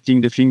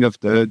transmitting the thing of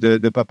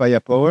the Papaya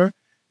Power.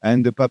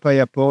 And the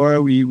Papaya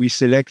Power, we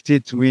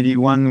selected really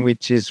one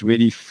which is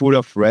really full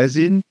of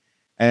resin,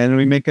 and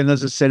we make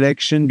another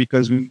selection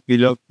because we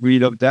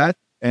love that.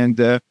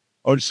 And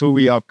also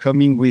we are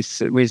coming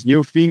with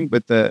new thing,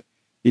 but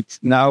it's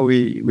now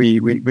we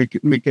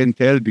can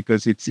tell,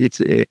 because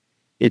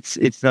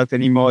it's not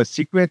anymore a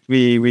secret.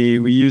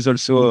 We use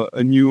also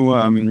a new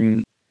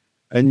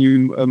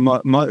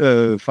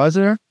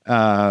fuzzer,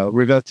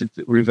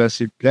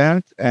 reversible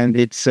plant, and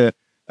it's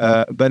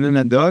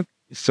banana dog.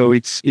 So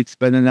it's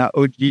banana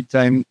OG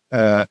time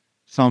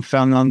San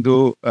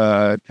Fernando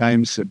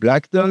times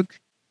black dog,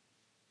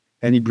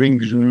 and it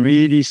brings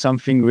really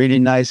something really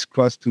nice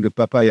across to the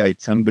papaya.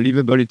 It's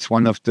unbelievable. It's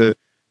one of the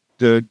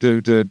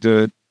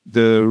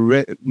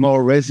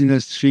more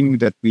resinous thing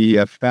that we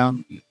have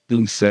found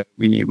since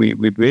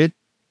we breed.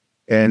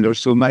 And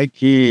also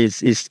Mikey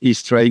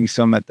is trying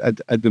some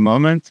at the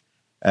moment.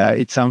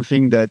 It's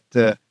something that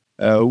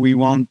we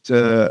want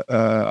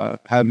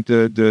have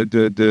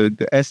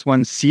the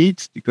S1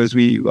 seeds, because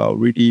we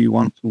really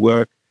want to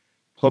work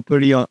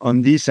properly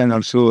on this, and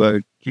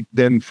also keep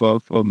them for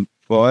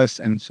us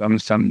and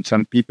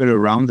some people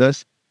around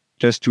us,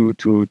 just to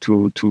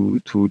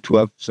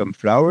have some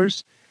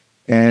flowers.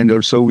 And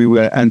also we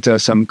will enter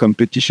some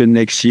competition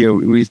next year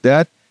with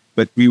that,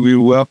 but we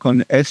will work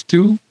on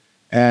S2.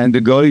 And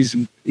the goal is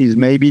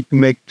maybe to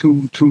make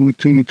two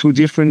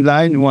different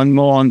lines, one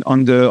more on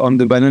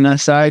the banana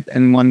side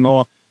and one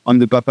more on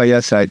the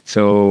papaya side.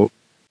 So,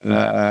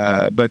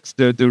 but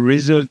the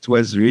result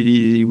was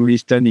really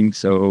stunning.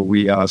 So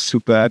we are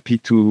super happy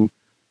to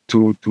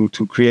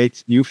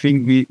create new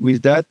thing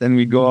with that, and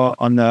we go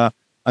on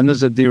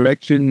another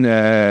direction.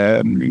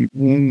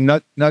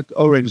 Not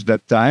orange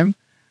that time,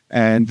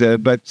 and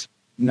but.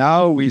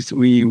 Now with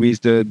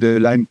the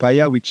Lime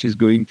Paya, which is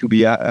going to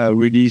be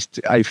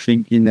released, I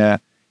think in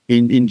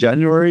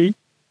January,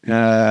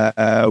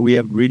 we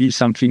have really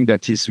something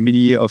that is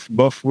really of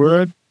both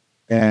worlds,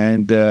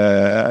 and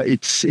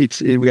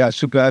we are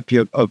super happy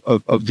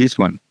of this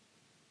one.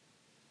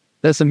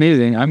 That's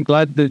amazing. I'm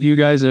glad that you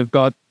guys have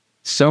got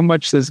so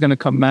much that's going to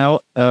come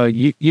out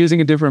using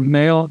a different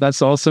male.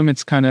 That's awesome.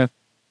 It's kind of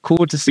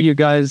cool to see you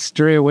guys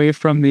stray away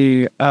from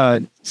the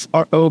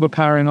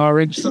overpowering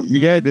orange.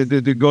 Yeah,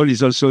 the goal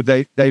is also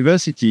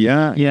diversity.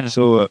 Yeah.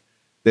 So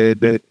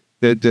to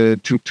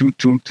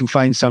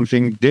find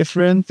something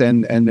different,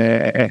 and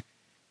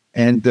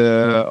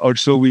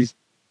also with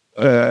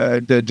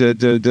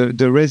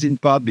the resin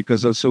part,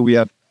 because also we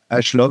have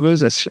ash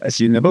lovers, as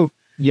you know.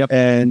 Yep.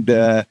 And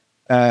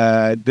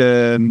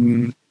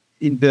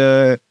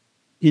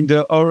in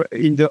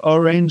the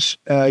orange,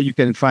 you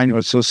can find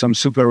also some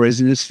super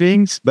resinous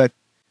things, but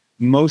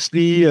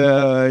mostly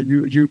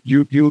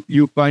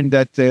you find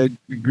that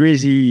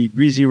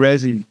greasy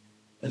resin.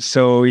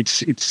 So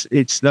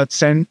it's not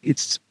sand.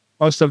 It's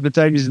most of the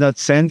time it's not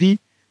sandy.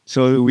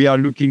 So we are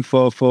looking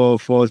for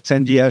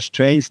sandy ash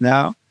strains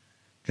now,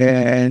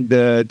 and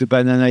the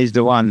banana is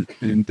the one.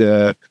 And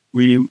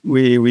we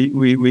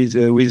with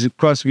the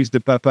cross with the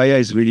papaya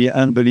is really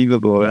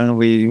unbelievable, and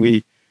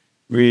we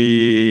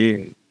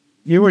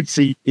you would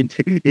see in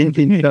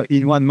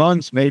 1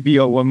 month, maybe,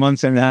 or 1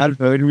 month and a half,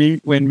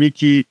 when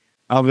Mickey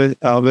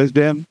harvest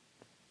them,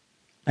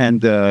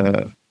 and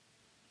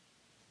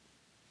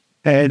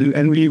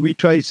we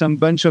try some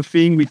bunch of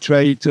things. We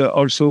try it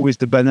also with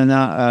the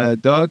banana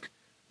dog.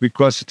 We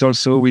cross it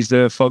also with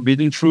the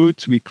forbidden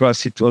fruit. We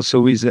cross it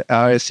also with the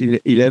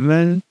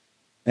RS11,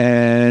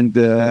 and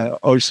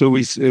also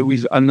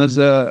with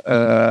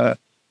another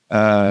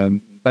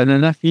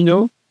banana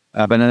fino,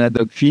 banana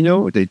dog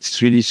fino.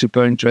 That's really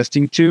super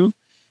interesting too.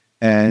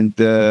 And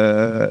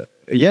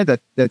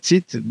that's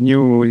it.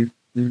 New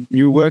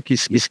work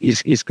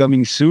is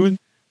coming soon,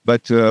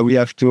 but we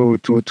have to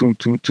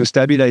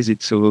stabilize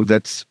it. So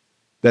that's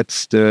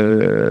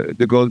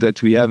the goal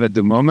that we have at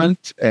the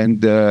moment.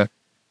 And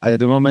at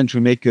the moment,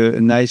 we make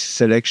a nice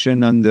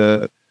selection on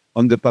the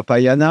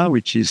papayana,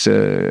 which is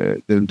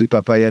the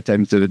papaya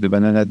times the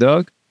banana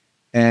dog.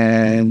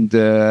 And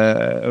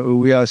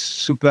we are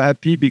super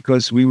happy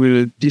because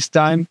this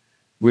time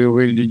we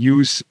will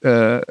use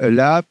a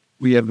lab.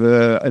 We have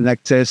an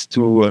access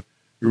to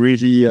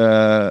really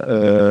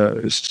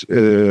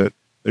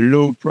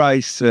low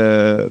price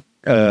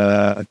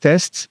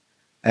tests,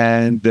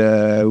 and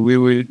we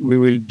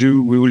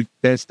will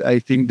test, I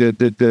think,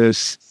 the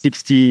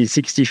 60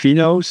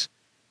 phenos,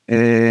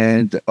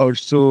 and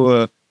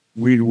also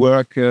we'll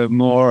work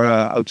more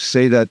how to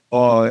say that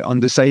on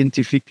the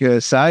scientific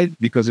side,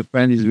 because a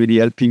friend is really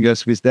helping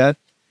us with that.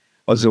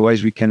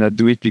 Otherwise we cannot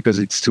do it because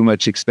it's too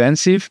much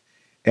expensive.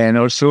 And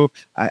also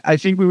I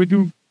think we will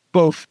do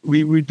both.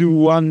 We will do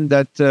one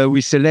that we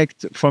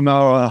select from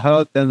our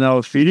heart and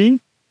our feeling,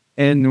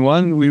 and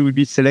one we will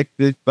be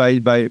selected by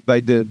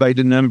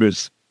the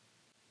numbers.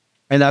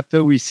 And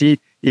after we see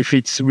if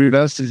it's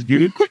reverse is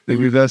good, the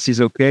reverse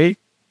is okay,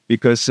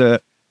 because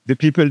the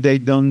people, they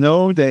don't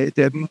know.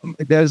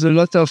 There's a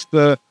lot of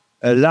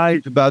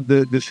light about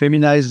the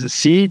feminized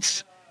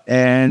seeds,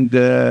 and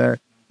the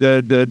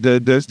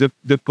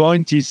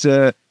point is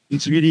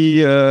it's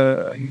really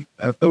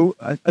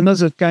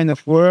another kind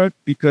of work,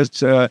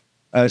 because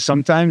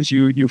sometimes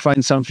you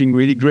find something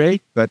really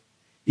great, but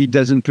it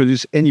doesn't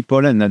produce any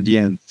pollen at the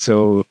end.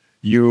 So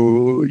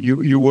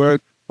you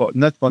work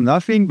not for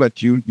nothing,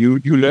 but you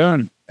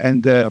learn,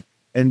 and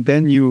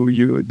then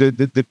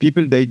the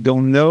people, they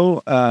don't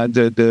know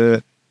that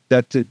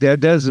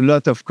there's a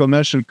lot of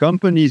commercial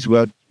companies who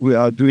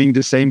are doing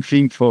the same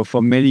thing for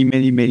many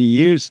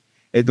years.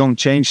 They don't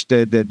change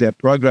their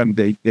program.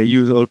 They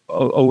use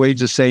always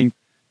the same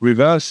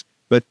reverse,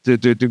 but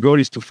the goal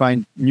is to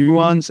find new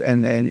ones,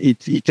 and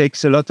it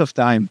takes a lot of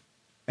time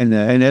and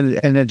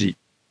energy.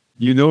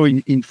 You know,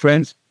 in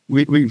France,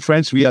 in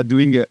France we are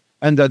doing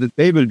under the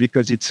table,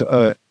 because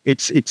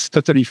it's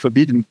totally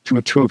forbidden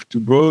to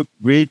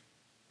breed,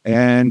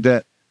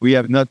 and we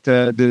have not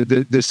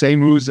the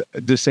same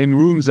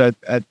rules,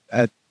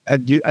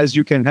 as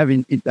you can have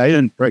in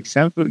Thailand, for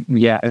example.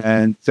 Yeah,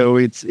 and so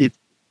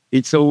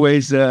it's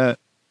always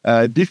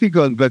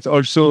difficult, but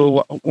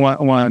also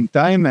one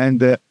time,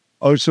 and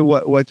also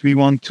what we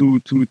want to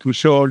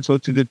show also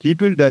to the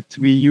people, that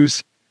we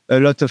use a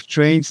lot of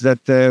strains that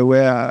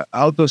were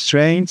outdoor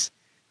strains,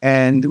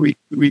 and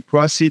we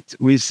cross it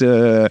with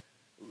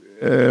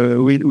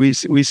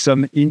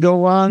some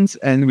indoor ones,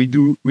 and we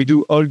do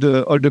all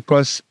the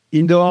cross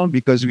indoor,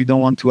 because we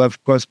don't want to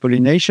have cross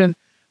pollination.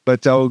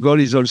 But our goal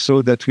is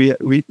also that we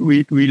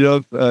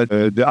love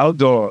the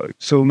outdoor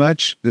so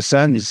much. The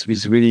sun is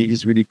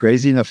really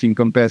crazy. Nothing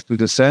compares to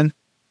the sun,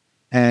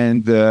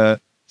 and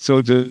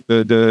so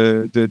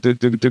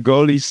the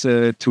goal is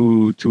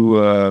to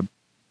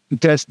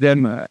test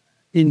them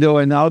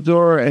indoor and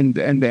outdoor, and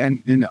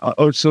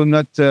also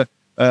not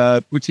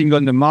putting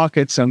on the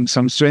market some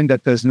strain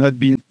that has not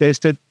been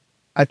tested,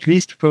 at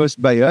least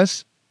first by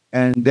us.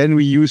 And then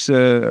we use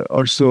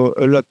also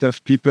a lot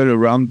of people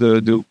around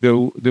the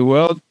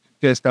world to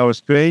test our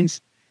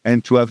strains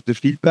and to have the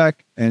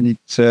feedback. And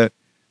it's a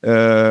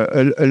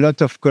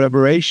lot of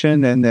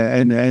collaboration, and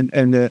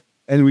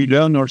we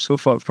learn also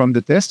from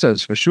the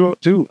testers, for sure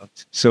too.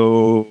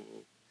 So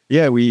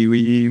yeah,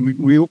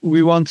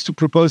 we want to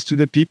propose to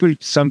the people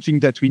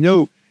something that we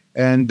know,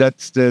 and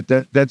that's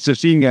the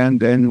thing.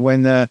 And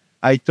when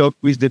I talk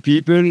with the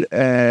people,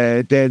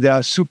 they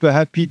are super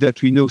happy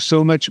that we know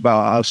so much about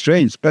our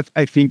strains. But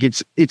I think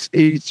it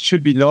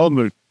should be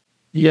normal.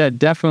 Yeah,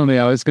 definitely.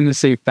 I was going to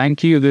say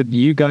thank you that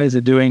you guys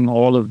are doing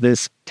all of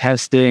this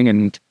testing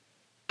and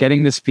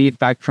getting this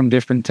feedback from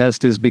different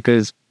testers,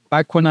 because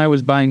back when I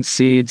was buying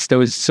seeds, there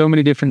was so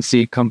many different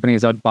seed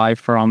companies I'd buy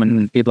from,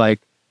 and be like,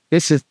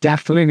 this is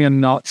definitely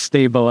not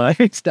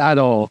stabilized at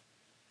all.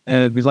 And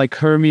it'd be like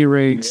Hermie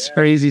rates,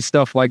 crazy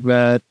stuff like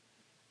that.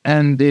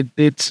 And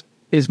it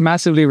is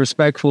massively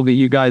respectful that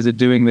you guys are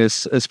doing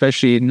this,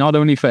 especially not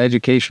only for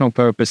educational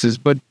purposes,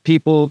 but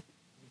people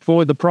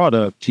for the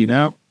product, you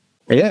know?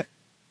 Yeah,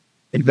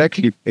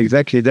 exactly.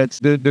 That's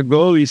the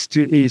goal is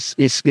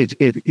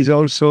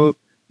also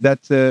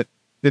that the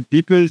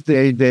people,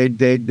 they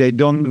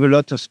don't have a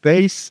lot of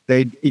space.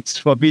 It's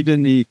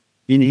forbidden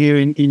here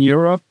in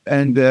Europe,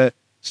 and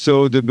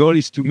so the goal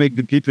is to make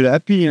the people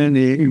happy. And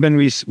even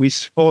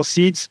with 4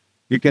 seeds,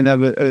 you can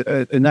have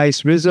a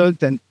nice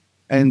result, and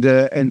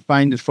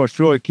find for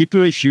sure a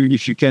keeper if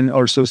you can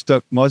also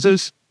stock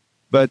mothers.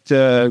 But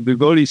the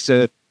goal is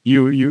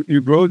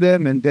you grow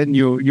them, and then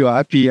you're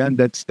happy, and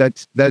that's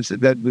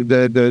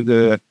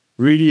the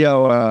really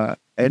our,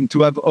 and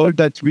to have all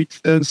that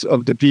returns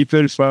of the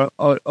people from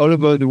all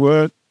over the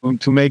world,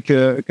 to make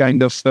a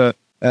kind of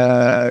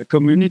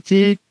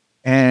community,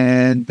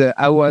 and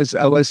I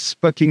was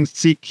fucking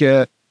sick.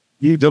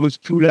 Those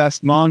 2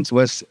 last months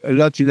was a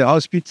lot in the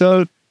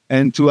hospital,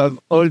 and to have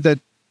all that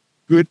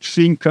good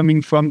thing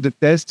coming from the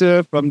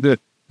tester, from the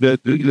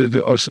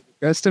also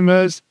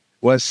customers,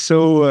 was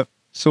so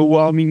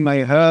warming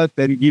my heart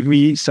and give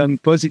me some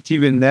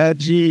positive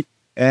energy.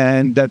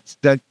 And that's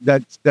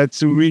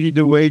really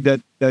the way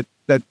that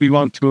we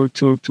want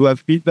to have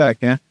feedback.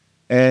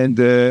 And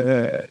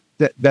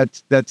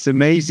that's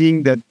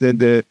amazing that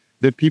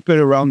the people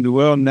around the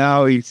world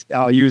now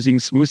are using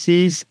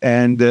smoothies.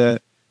 And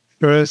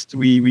first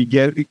we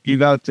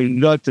give out a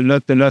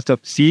lot of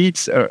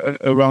seeds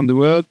around the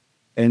world,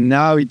 and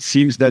now it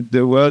seems that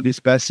the world is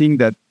passing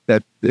that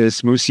the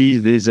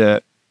smoothies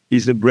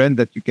is a brand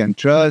that you can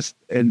trust.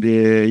 And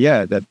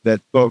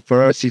that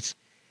for us it's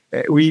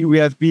we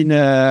have been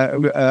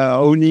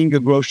owning a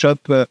grow shop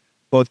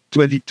for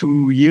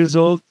 22 years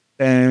old,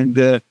 and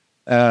that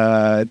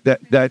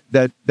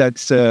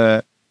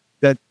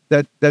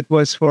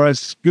was for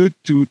us good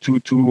to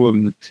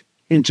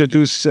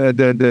introduce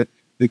the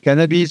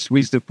cannabis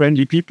with the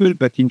friendly people.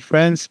 But in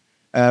France,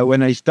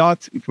 when I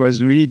started, it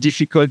was really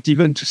difficult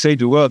even to say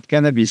the word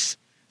cannabis.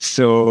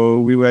 So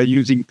we were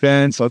using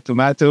plants or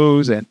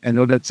tomatoes and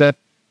all that stuff.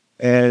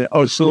 And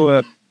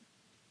also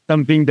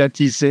something that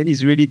is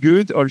really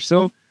good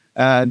also,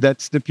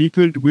 that's the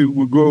people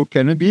who grow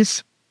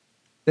cannabis.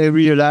 They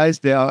realize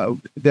they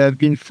have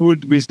been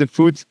fooled with the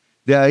food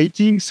they are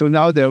eating. So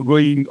now they're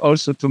growing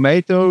also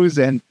tomatoes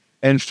and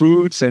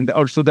fruits. And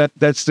also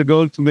that's the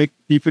goal, to make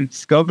people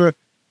discover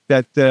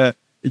that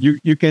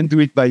you can do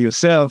it by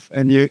yourself.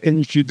 And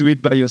if you do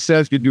it by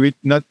yourself, you do it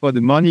not for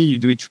the money, you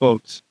do it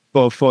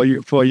for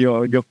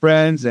your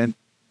friends. And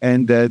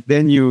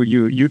then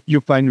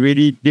you find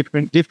really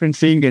different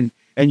thing,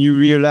 and you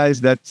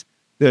realize that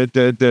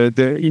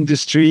the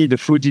industry, the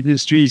food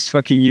industry, is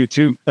fucking you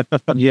too.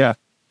 Yeah,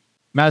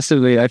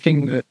 massively. I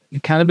think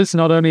cannabis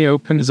not only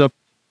opens up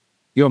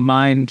your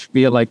mind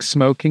via like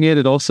smoking it,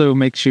 it also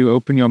makes you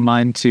open your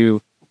mind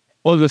to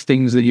all the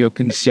things that you're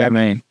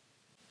consuming.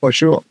 For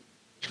sure.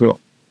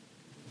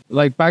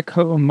 Like back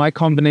home, my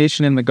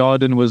combination in the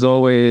garden was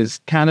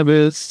always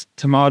cannabis,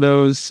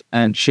 tomatoes,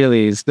 and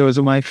chilies. Those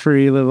are my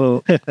 3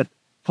 little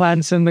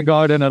plants in the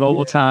garden at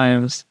all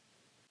times.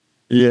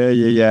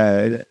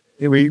 Yeah.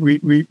 We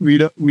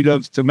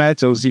love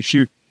tomatoes. If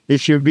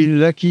you've been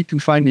lucky to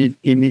find it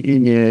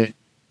in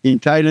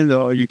Thailand,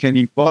 or you can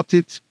import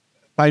it,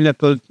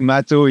 pineapple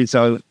tomato is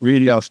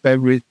really our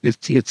favorite.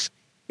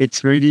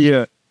 It's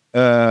really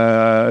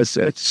a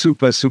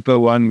super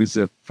one with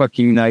a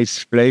fucking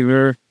nice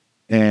flavor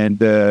and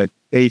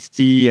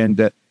tasty. And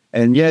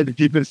yeah, the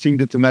people think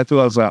the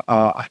tomatoes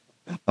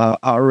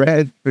are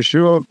red for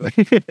sure.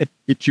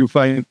 If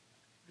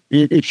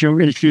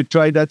you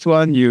try that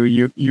one,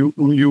 you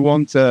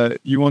won't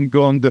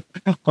go on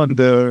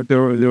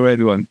the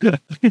red one.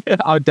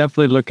 I'll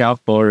definitely look out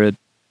for it.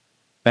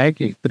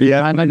 Thank you.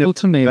 Yeah, pineapple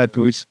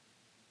tomatoes.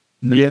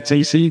 Yeah,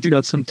 so you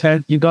got some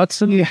You got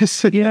some?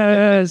 Yes.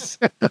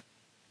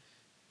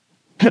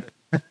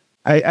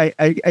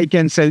 I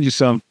can send you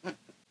some.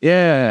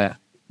 Yeah.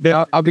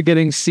 I'll be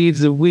getting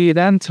seeds of weed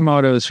and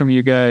tomatoes from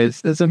you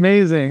guys. That's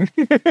amazing.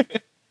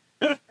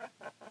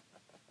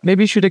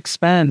 Maybe you should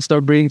expand,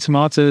 start breeding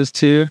tomatoes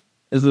too,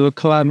 as a little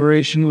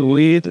collaboration with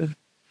weed.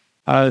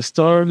 I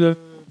started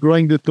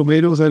growing the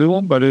tomatoes at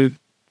home, but it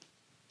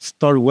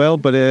started well,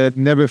 but it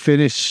never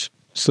finished.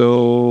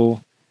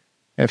 So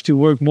I have to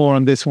work more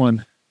on this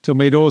one.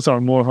 Tomatoes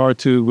are more hard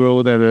to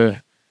grow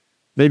than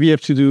maybe you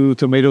have to do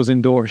tomatoes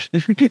indoors.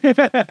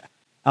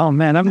 Oh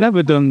man, I've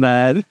never done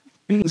that.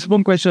 There's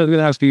one question I was going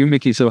to ask for you,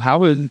 Mickey. So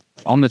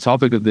on the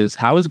topic of this,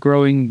 how has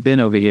growing been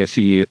over here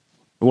for you?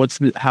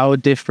 How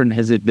different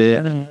has it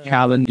been?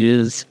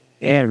 Challenges?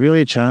 Yeah,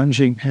 really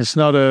challenging. It's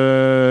not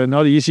an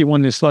easy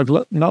one. It's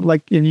not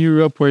like in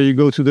Europe where you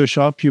go to the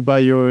shop, you buy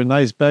your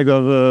nice bag,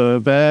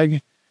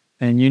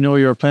 and you know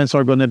your plants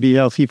are going to be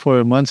healthy for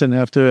a month, and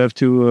have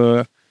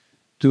to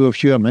do a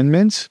few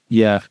amendments.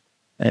 Yeah,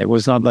 it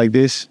was not like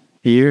this.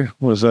 Here it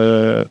was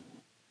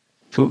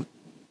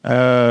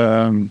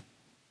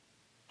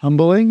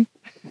humbling.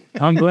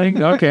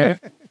 Okay.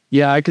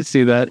 Yeah, I could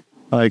see that.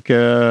 Like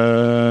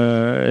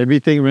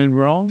everything went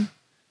wrong.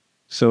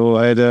 So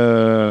I had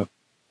a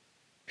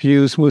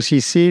few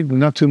smoothie seed,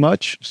 not too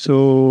much.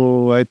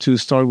 So I had to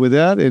start with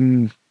that,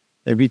 and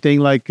everything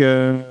like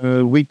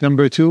week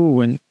number 2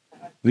 went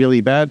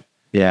really bad.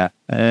 Yeah.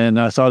 And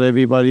I thought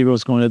everybody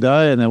was going to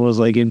die, and I was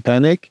like in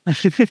panic.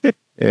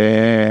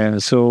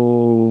 And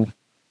so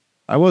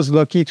I was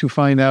lucky to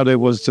find out it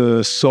was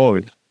the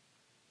soil.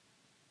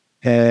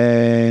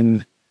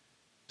 And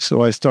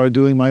so I started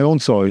doing my own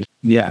soil.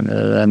 Yeah.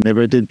 I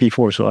never did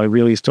before, so I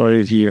really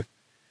started here.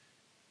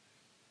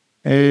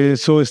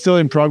 So it's still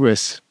in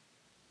progress.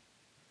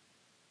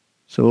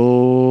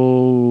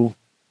 So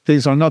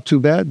things are not too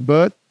bad,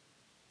 but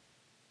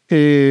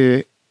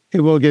it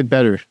will get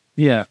better.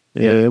 Yeah.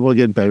 It will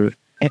get better.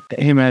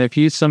 Hey man, if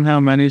you somehow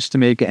manage to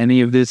make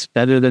any of this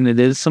better than it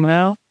is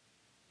somehow,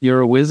 you're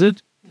a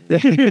wizard.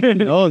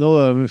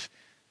 No.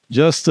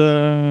 Just,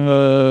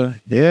 the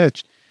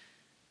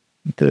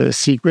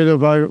secret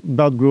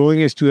about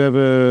growing is to have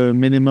a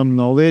minimum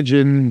knowledge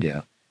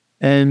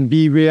and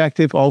be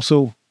reactive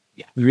also.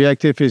 Yeah.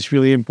 Reactive is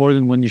really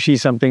important. When you see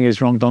something is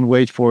wrong, don't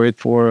wait for it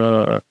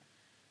for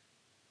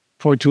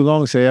too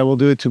long. Say, I will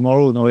do it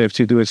tomorrow. No, you have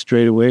to do it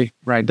straight away.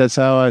 Right. That's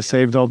how I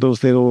saved all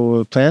those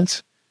little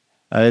plants.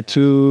 I had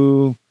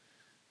to,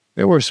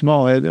 they were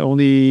small. I had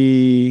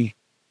only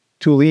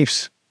 2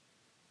 leaves.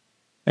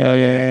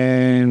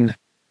 And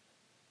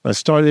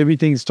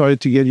everything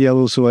started to get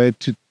yellow. So I had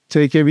to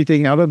take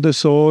everything out of the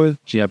soil.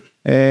 Yep.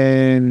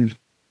 And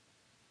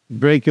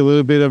break a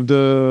little bit of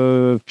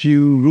the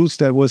few roots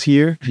that was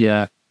here.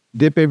 Yeah.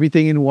 Dip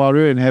everything in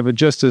water and have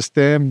just a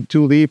stem,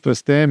 2 leaf, a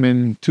stem,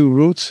 and 2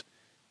 roots,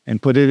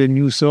 and put it in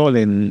new soil,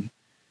 and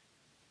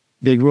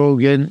they grow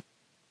again.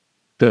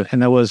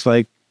 And I was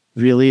like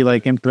really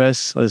like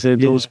impressed. I said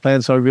those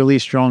plants are really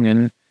strong,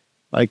 and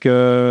like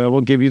I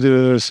will give you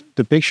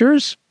the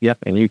pictures. Yep.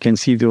 And you can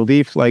see the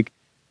leaf like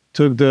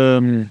took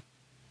the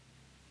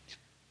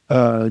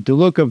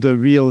look of the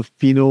real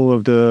pheno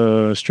of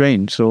the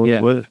strain. So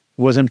it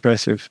was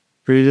impressive,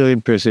 really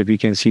impressive. You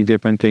can see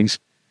different things,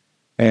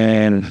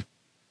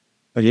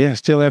 but yeah,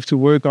 still have to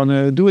work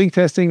on doing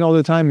testing all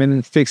the time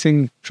and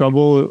fixing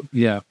trouble.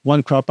 Yeah,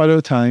 one crop at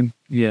a time.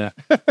 Yeah.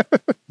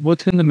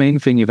 What's been the main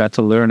thing you've had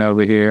to learn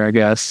over here, I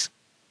guess?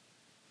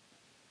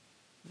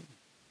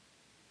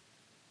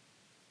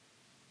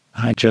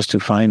 Just to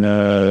find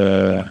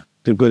the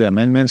good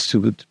amendments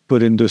to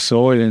put in the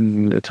soil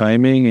and the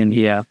timing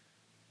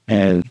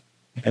and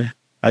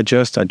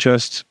adjust. I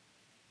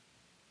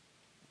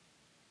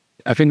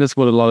think that's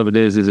what a lot of it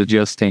is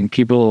adjusting.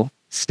 People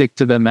stick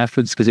to their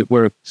methods because it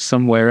works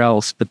somewhere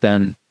else, but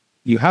then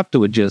you have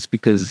to adjust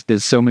because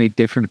there's so many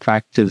different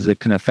factors that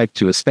can affect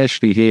you,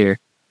 especially here.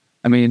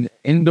 I mean,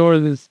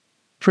 indoors is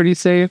pretty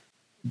safe,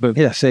 but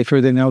yeah,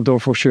 safer than outdoor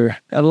for sure.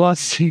 A lot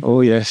safer.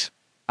 Oh, yes.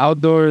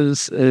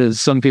 Outdoors,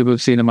 as some people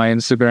have seen on my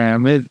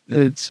Instagram,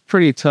 it's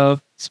pretty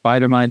tough.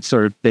 Spider mites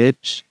are a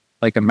bitch,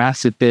 like a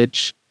massive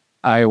bitch.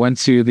 I went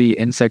to the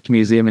insect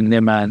museum in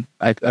Niman.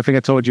 I think I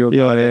told you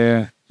about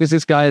it. Because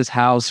this guy's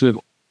house with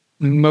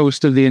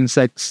most of the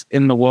insects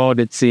in the world,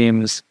 it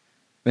seems.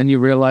 Then you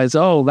realize,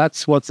 oh,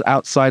 that's what's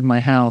outside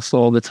my house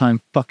all the time,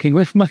 fucking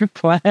with my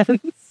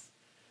plants.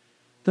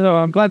 So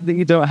I'm glad that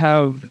you don't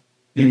have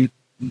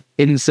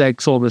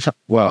insects all the time.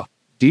 Well,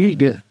 do you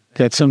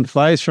get some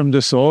flies from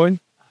the soil?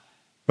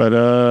 But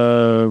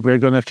we're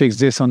going to fix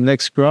this on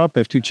next crop.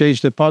 I have to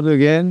change the pot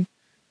again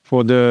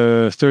for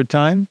the 3rd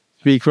time.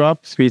 3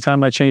 crops, 3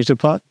 times I changed the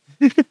pot.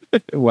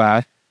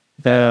 Wow.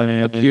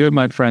 A few of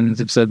my friends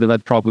have said they've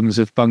had problems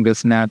with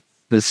fungus gnats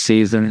this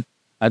season.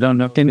 I don't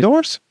know.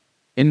 Indoors?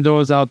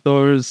 Indoors,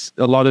 outdoors,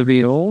 a lot of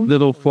the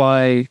little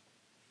fly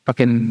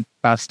fucking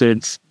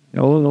bastards.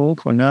 No,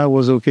 for now it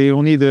was okay.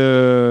 Only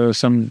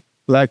some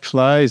black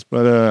flies,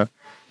 but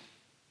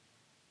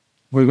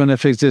we're going to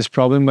fix this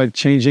problem by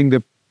changing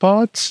the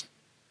pots,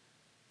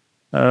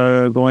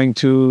 going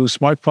to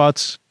smart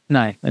pots.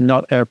 Nice. And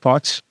not air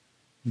pots,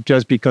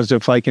 just because the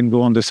fly can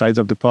go on the sides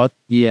of the pot.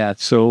 Yeah.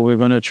 So we're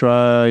going to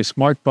try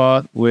smart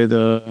pot with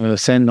a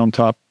sand on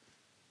top.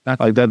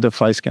 Like that, the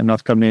flies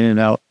cannot come in and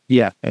out.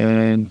 Yeah.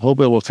 And hope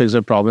it will fix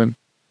the problem.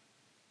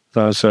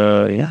 Because,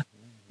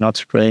 not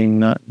spraying,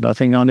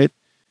 nothing on it.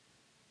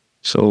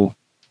 So.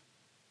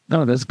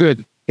 No, that's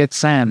good. Get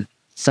sand.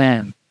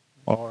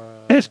 Or,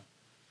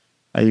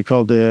 how you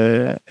call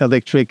the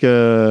electric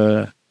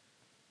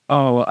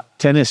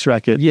tennis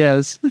racket.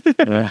 Yes.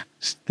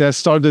 That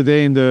start the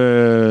day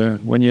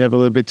when you have a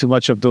little bit too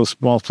much of those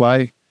small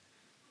fly.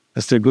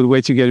 That's a good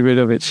way to get rid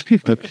of it.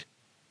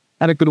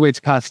 And a good way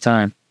to pass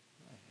time.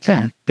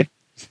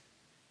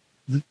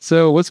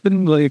 So what's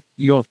been like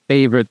your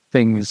favorite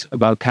things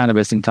about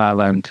cannabis in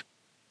Thailand?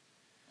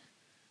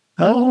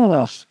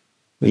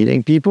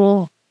 Meeting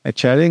people,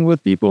 chatting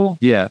with people.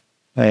 Yeah.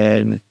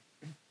 And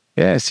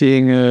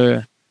seeing,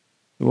 you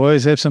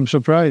always have some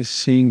surprise,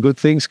 seeing good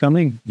things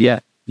coming. Yeah.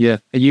 Are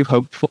you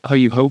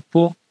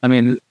hopeful? I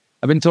mean,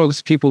 I've been talking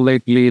to people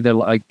lately, they're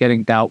like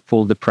getting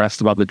doubtful, depressed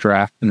about the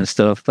draft and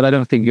stuff, but I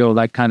don't think you're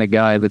that kind of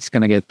guy that's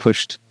going to get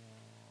pushed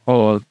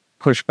or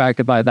pushed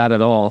back by that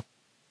at all.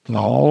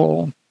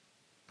 No,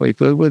 we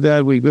good with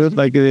that. We good.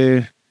 Like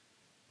they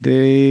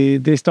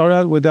start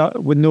out with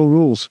no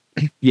rules.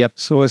 Yep.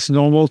 So it's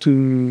normal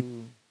to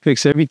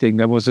fix everything.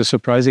 That was the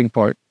surprising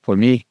part for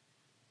me.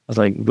 I was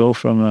like, go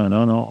from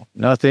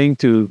nothing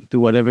to do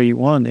whatever you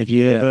want. If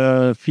you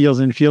have feels,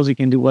 you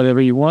can do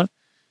whatever you want.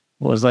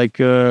 It was like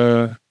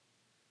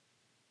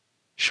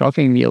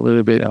shocking me a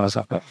little bit. I was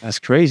like, that's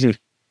crazy.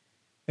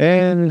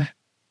 And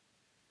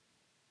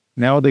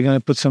now they're going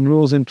to put some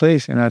rules in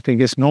place, and I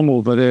think it's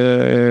normal, but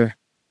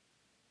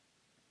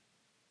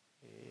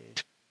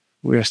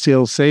we're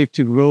still safe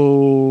to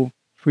grow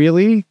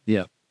freely.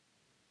 Yeah.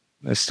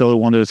 It's still a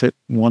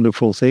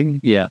wonderful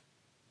thing. Yeah.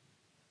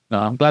 No,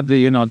 I'm glad that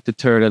you're not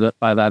deterred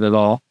by that at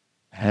all.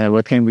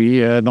 What can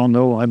we? I don't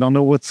know. I don't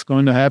know what's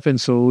going to happen,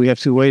 so we have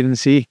to wait and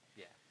see.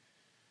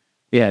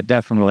 Yeah,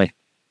 definitely.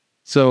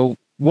 So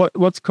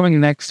what's coming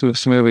next with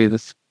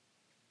Smoothiez?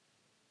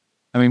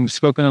 I mean, we've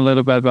spoken a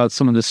little bit about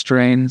some of the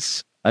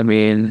strains. I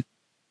mean,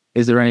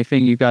 is there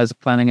anything you guys are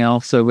planning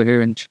else over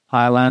here in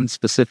Thailand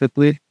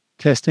specifically?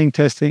 Testing.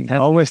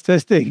 Always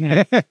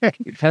testing.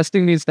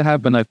 Testing needs to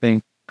happen, I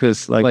think,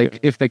 because like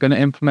if they're going to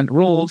implement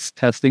rules,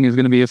 testing is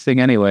going to be a thing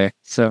anyway.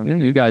 So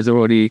you guys are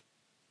already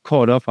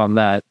caught up on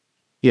that.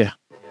 Yeah.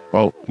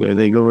 Oh, where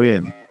they go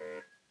in.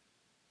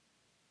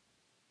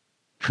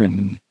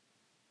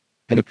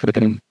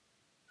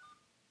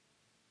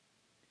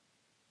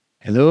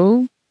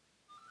 Hello?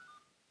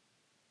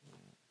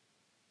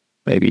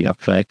 Maybe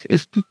effect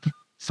is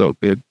so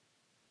good.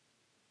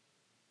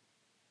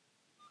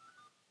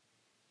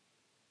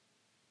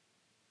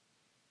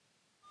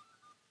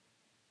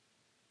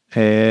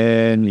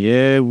 And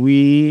yeah,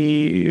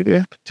 we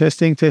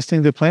testing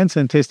the plants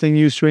and testing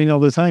new strain all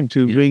the time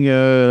to bring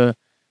new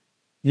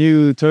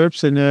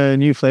terps and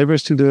new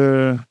flavors to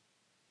the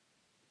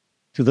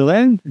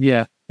land.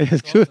 Yeah,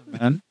 It's good,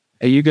 man.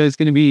 Are you guys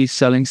going to be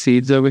selling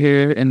seeds over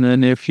here in the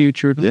near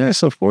future?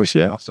 Yes, of course.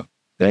 Yeah. Awesome.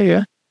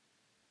 Yeah.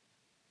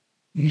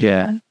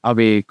 Yeah, I'll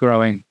be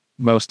growing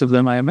most of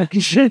them, I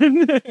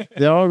imagine.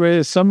 There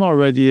are some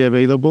already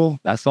available.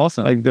 That's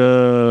awesome. Like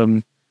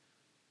the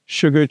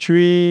sugar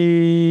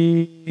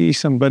tree,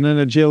 some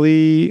banana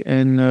jelly,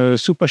 and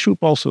super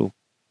soup also.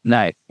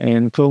 Nice.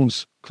 And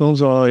clones.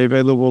 Clones are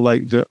available.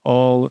 Like the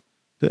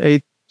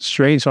 8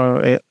 strains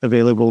are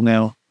available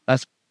now.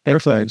 That's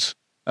perfect.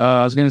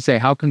 I was going to say,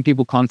 how can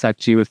people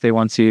contact you if they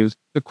want to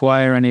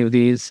acquire any of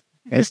these?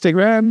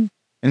 Instagram.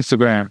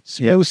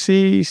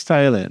 Smoothiez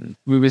Thailand.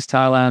 Smoothiez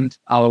Thailand.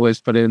 I'll always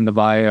put it in the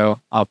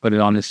bio. I'll put it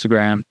on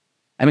Instagram.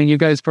 I mean, you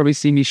guys probably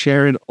see me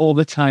share it all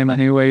the time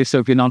anyway, so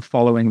if you're not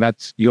following,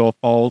 that's your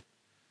fault.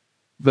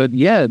 But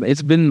yeah,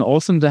 it's been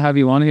awesome to have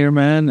you on here,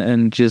 man,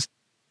 and just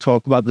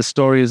talk about the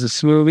stories of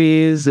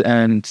Smoothiez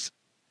and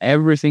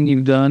everything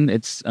you've done.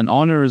 It's an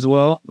honor as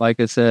well. Like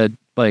I said,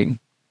 like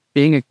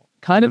being a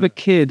kind of a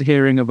kid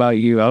hearing about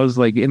you, I was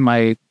like in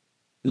my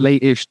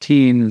late-ish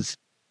teens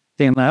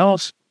saying like, oh,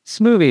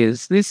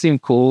 Smoothiez, these seem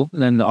cool.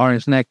 And then the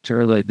orange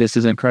nectar, like this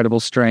is an incredible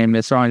strain,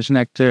 Miss Orange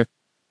Nectar.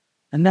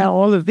 And now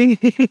all of these.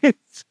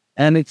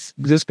 And it's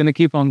just going to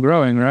keep on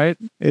growing, right?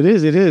 It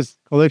is.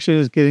 Collection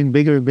is getting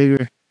bigger and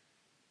bigger.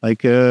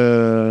 Like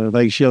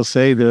she'll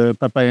say, the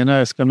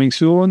Papayana is coming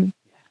soon.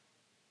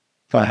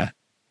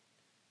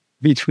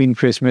 Between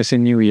Christmas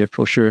and New Year,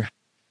 for sure.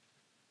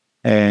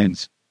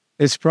 And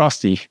it's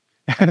frosty.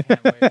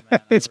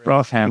 It's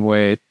frosty. Can't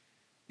wait.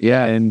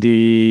 Yeah. And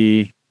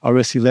the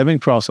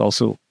RS11 cross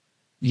also.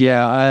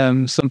 Yeah,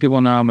 some people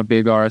know I'm a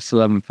big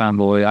RS11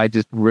 fanboy. I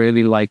just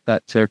really like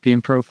that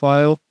terpene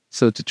profile.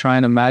 So to try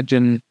and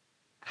imagine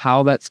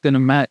how that's going to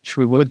match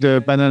with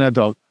the banana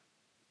dog.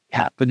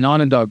 Yeah,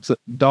 banana dog.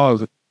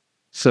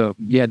 So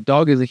yeah,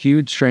 dog is a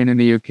huge strain in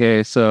the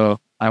UK. So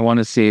I want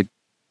to see it.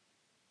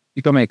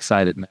 You got me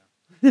excited now.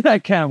 I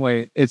can't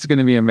wait. It's going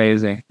to be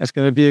amazing. It's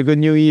going to be a good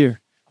new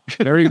year.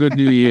 Very good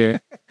new year.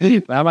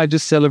 I might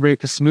just celebrate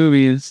the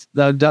Smoothiez.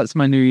 That's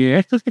my new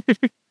year.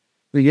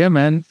 But yeah,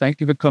 man, thank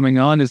you for coming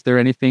on. Is there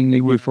anything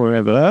that Wait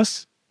forever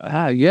us?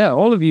 Yeah,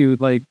 all of you,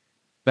 like,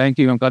 thank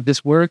you. I'm glad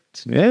this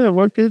worked. Yeah, it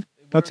worked.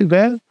 Not too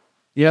bad.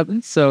 Yep.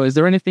 So is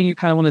there anything you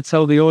kind of want to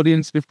tell the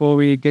audience before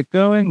we get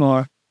going,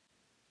 or?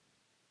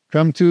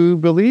 Come to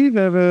Believe,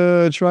 have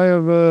a try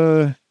of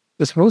the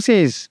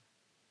Smoothiez.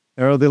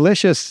 They're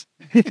delicious.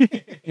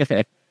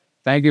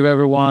 Thank you,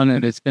 everyone.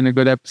 And it's been a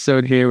good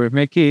episode here with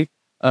Mickey.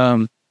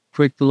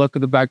 Quick look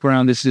at the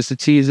background. This is just a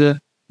teaser.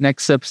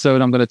 Next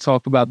episode, I'm going to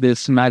talk about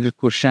this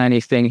magical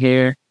shiny thing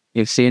here.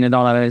 You've seen it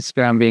on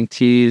Instagram being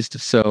teased.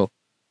 So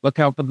look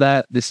out for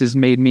that. This has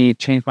made me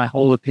change my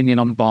whole opinion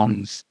on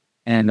bongs.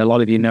 And a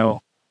lot of you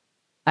know,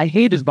 I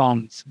hated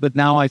bongs, but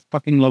now I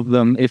fucking love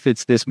them if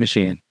it's this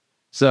machine.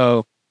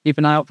 So keep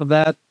an eye out for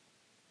that.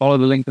 Follow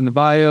the link in the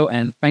bio.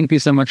 And thank you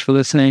so much for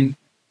listening.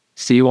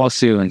 See you all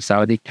soon.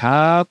 Sawadee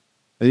Krap.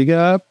 Sawadee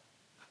Krap.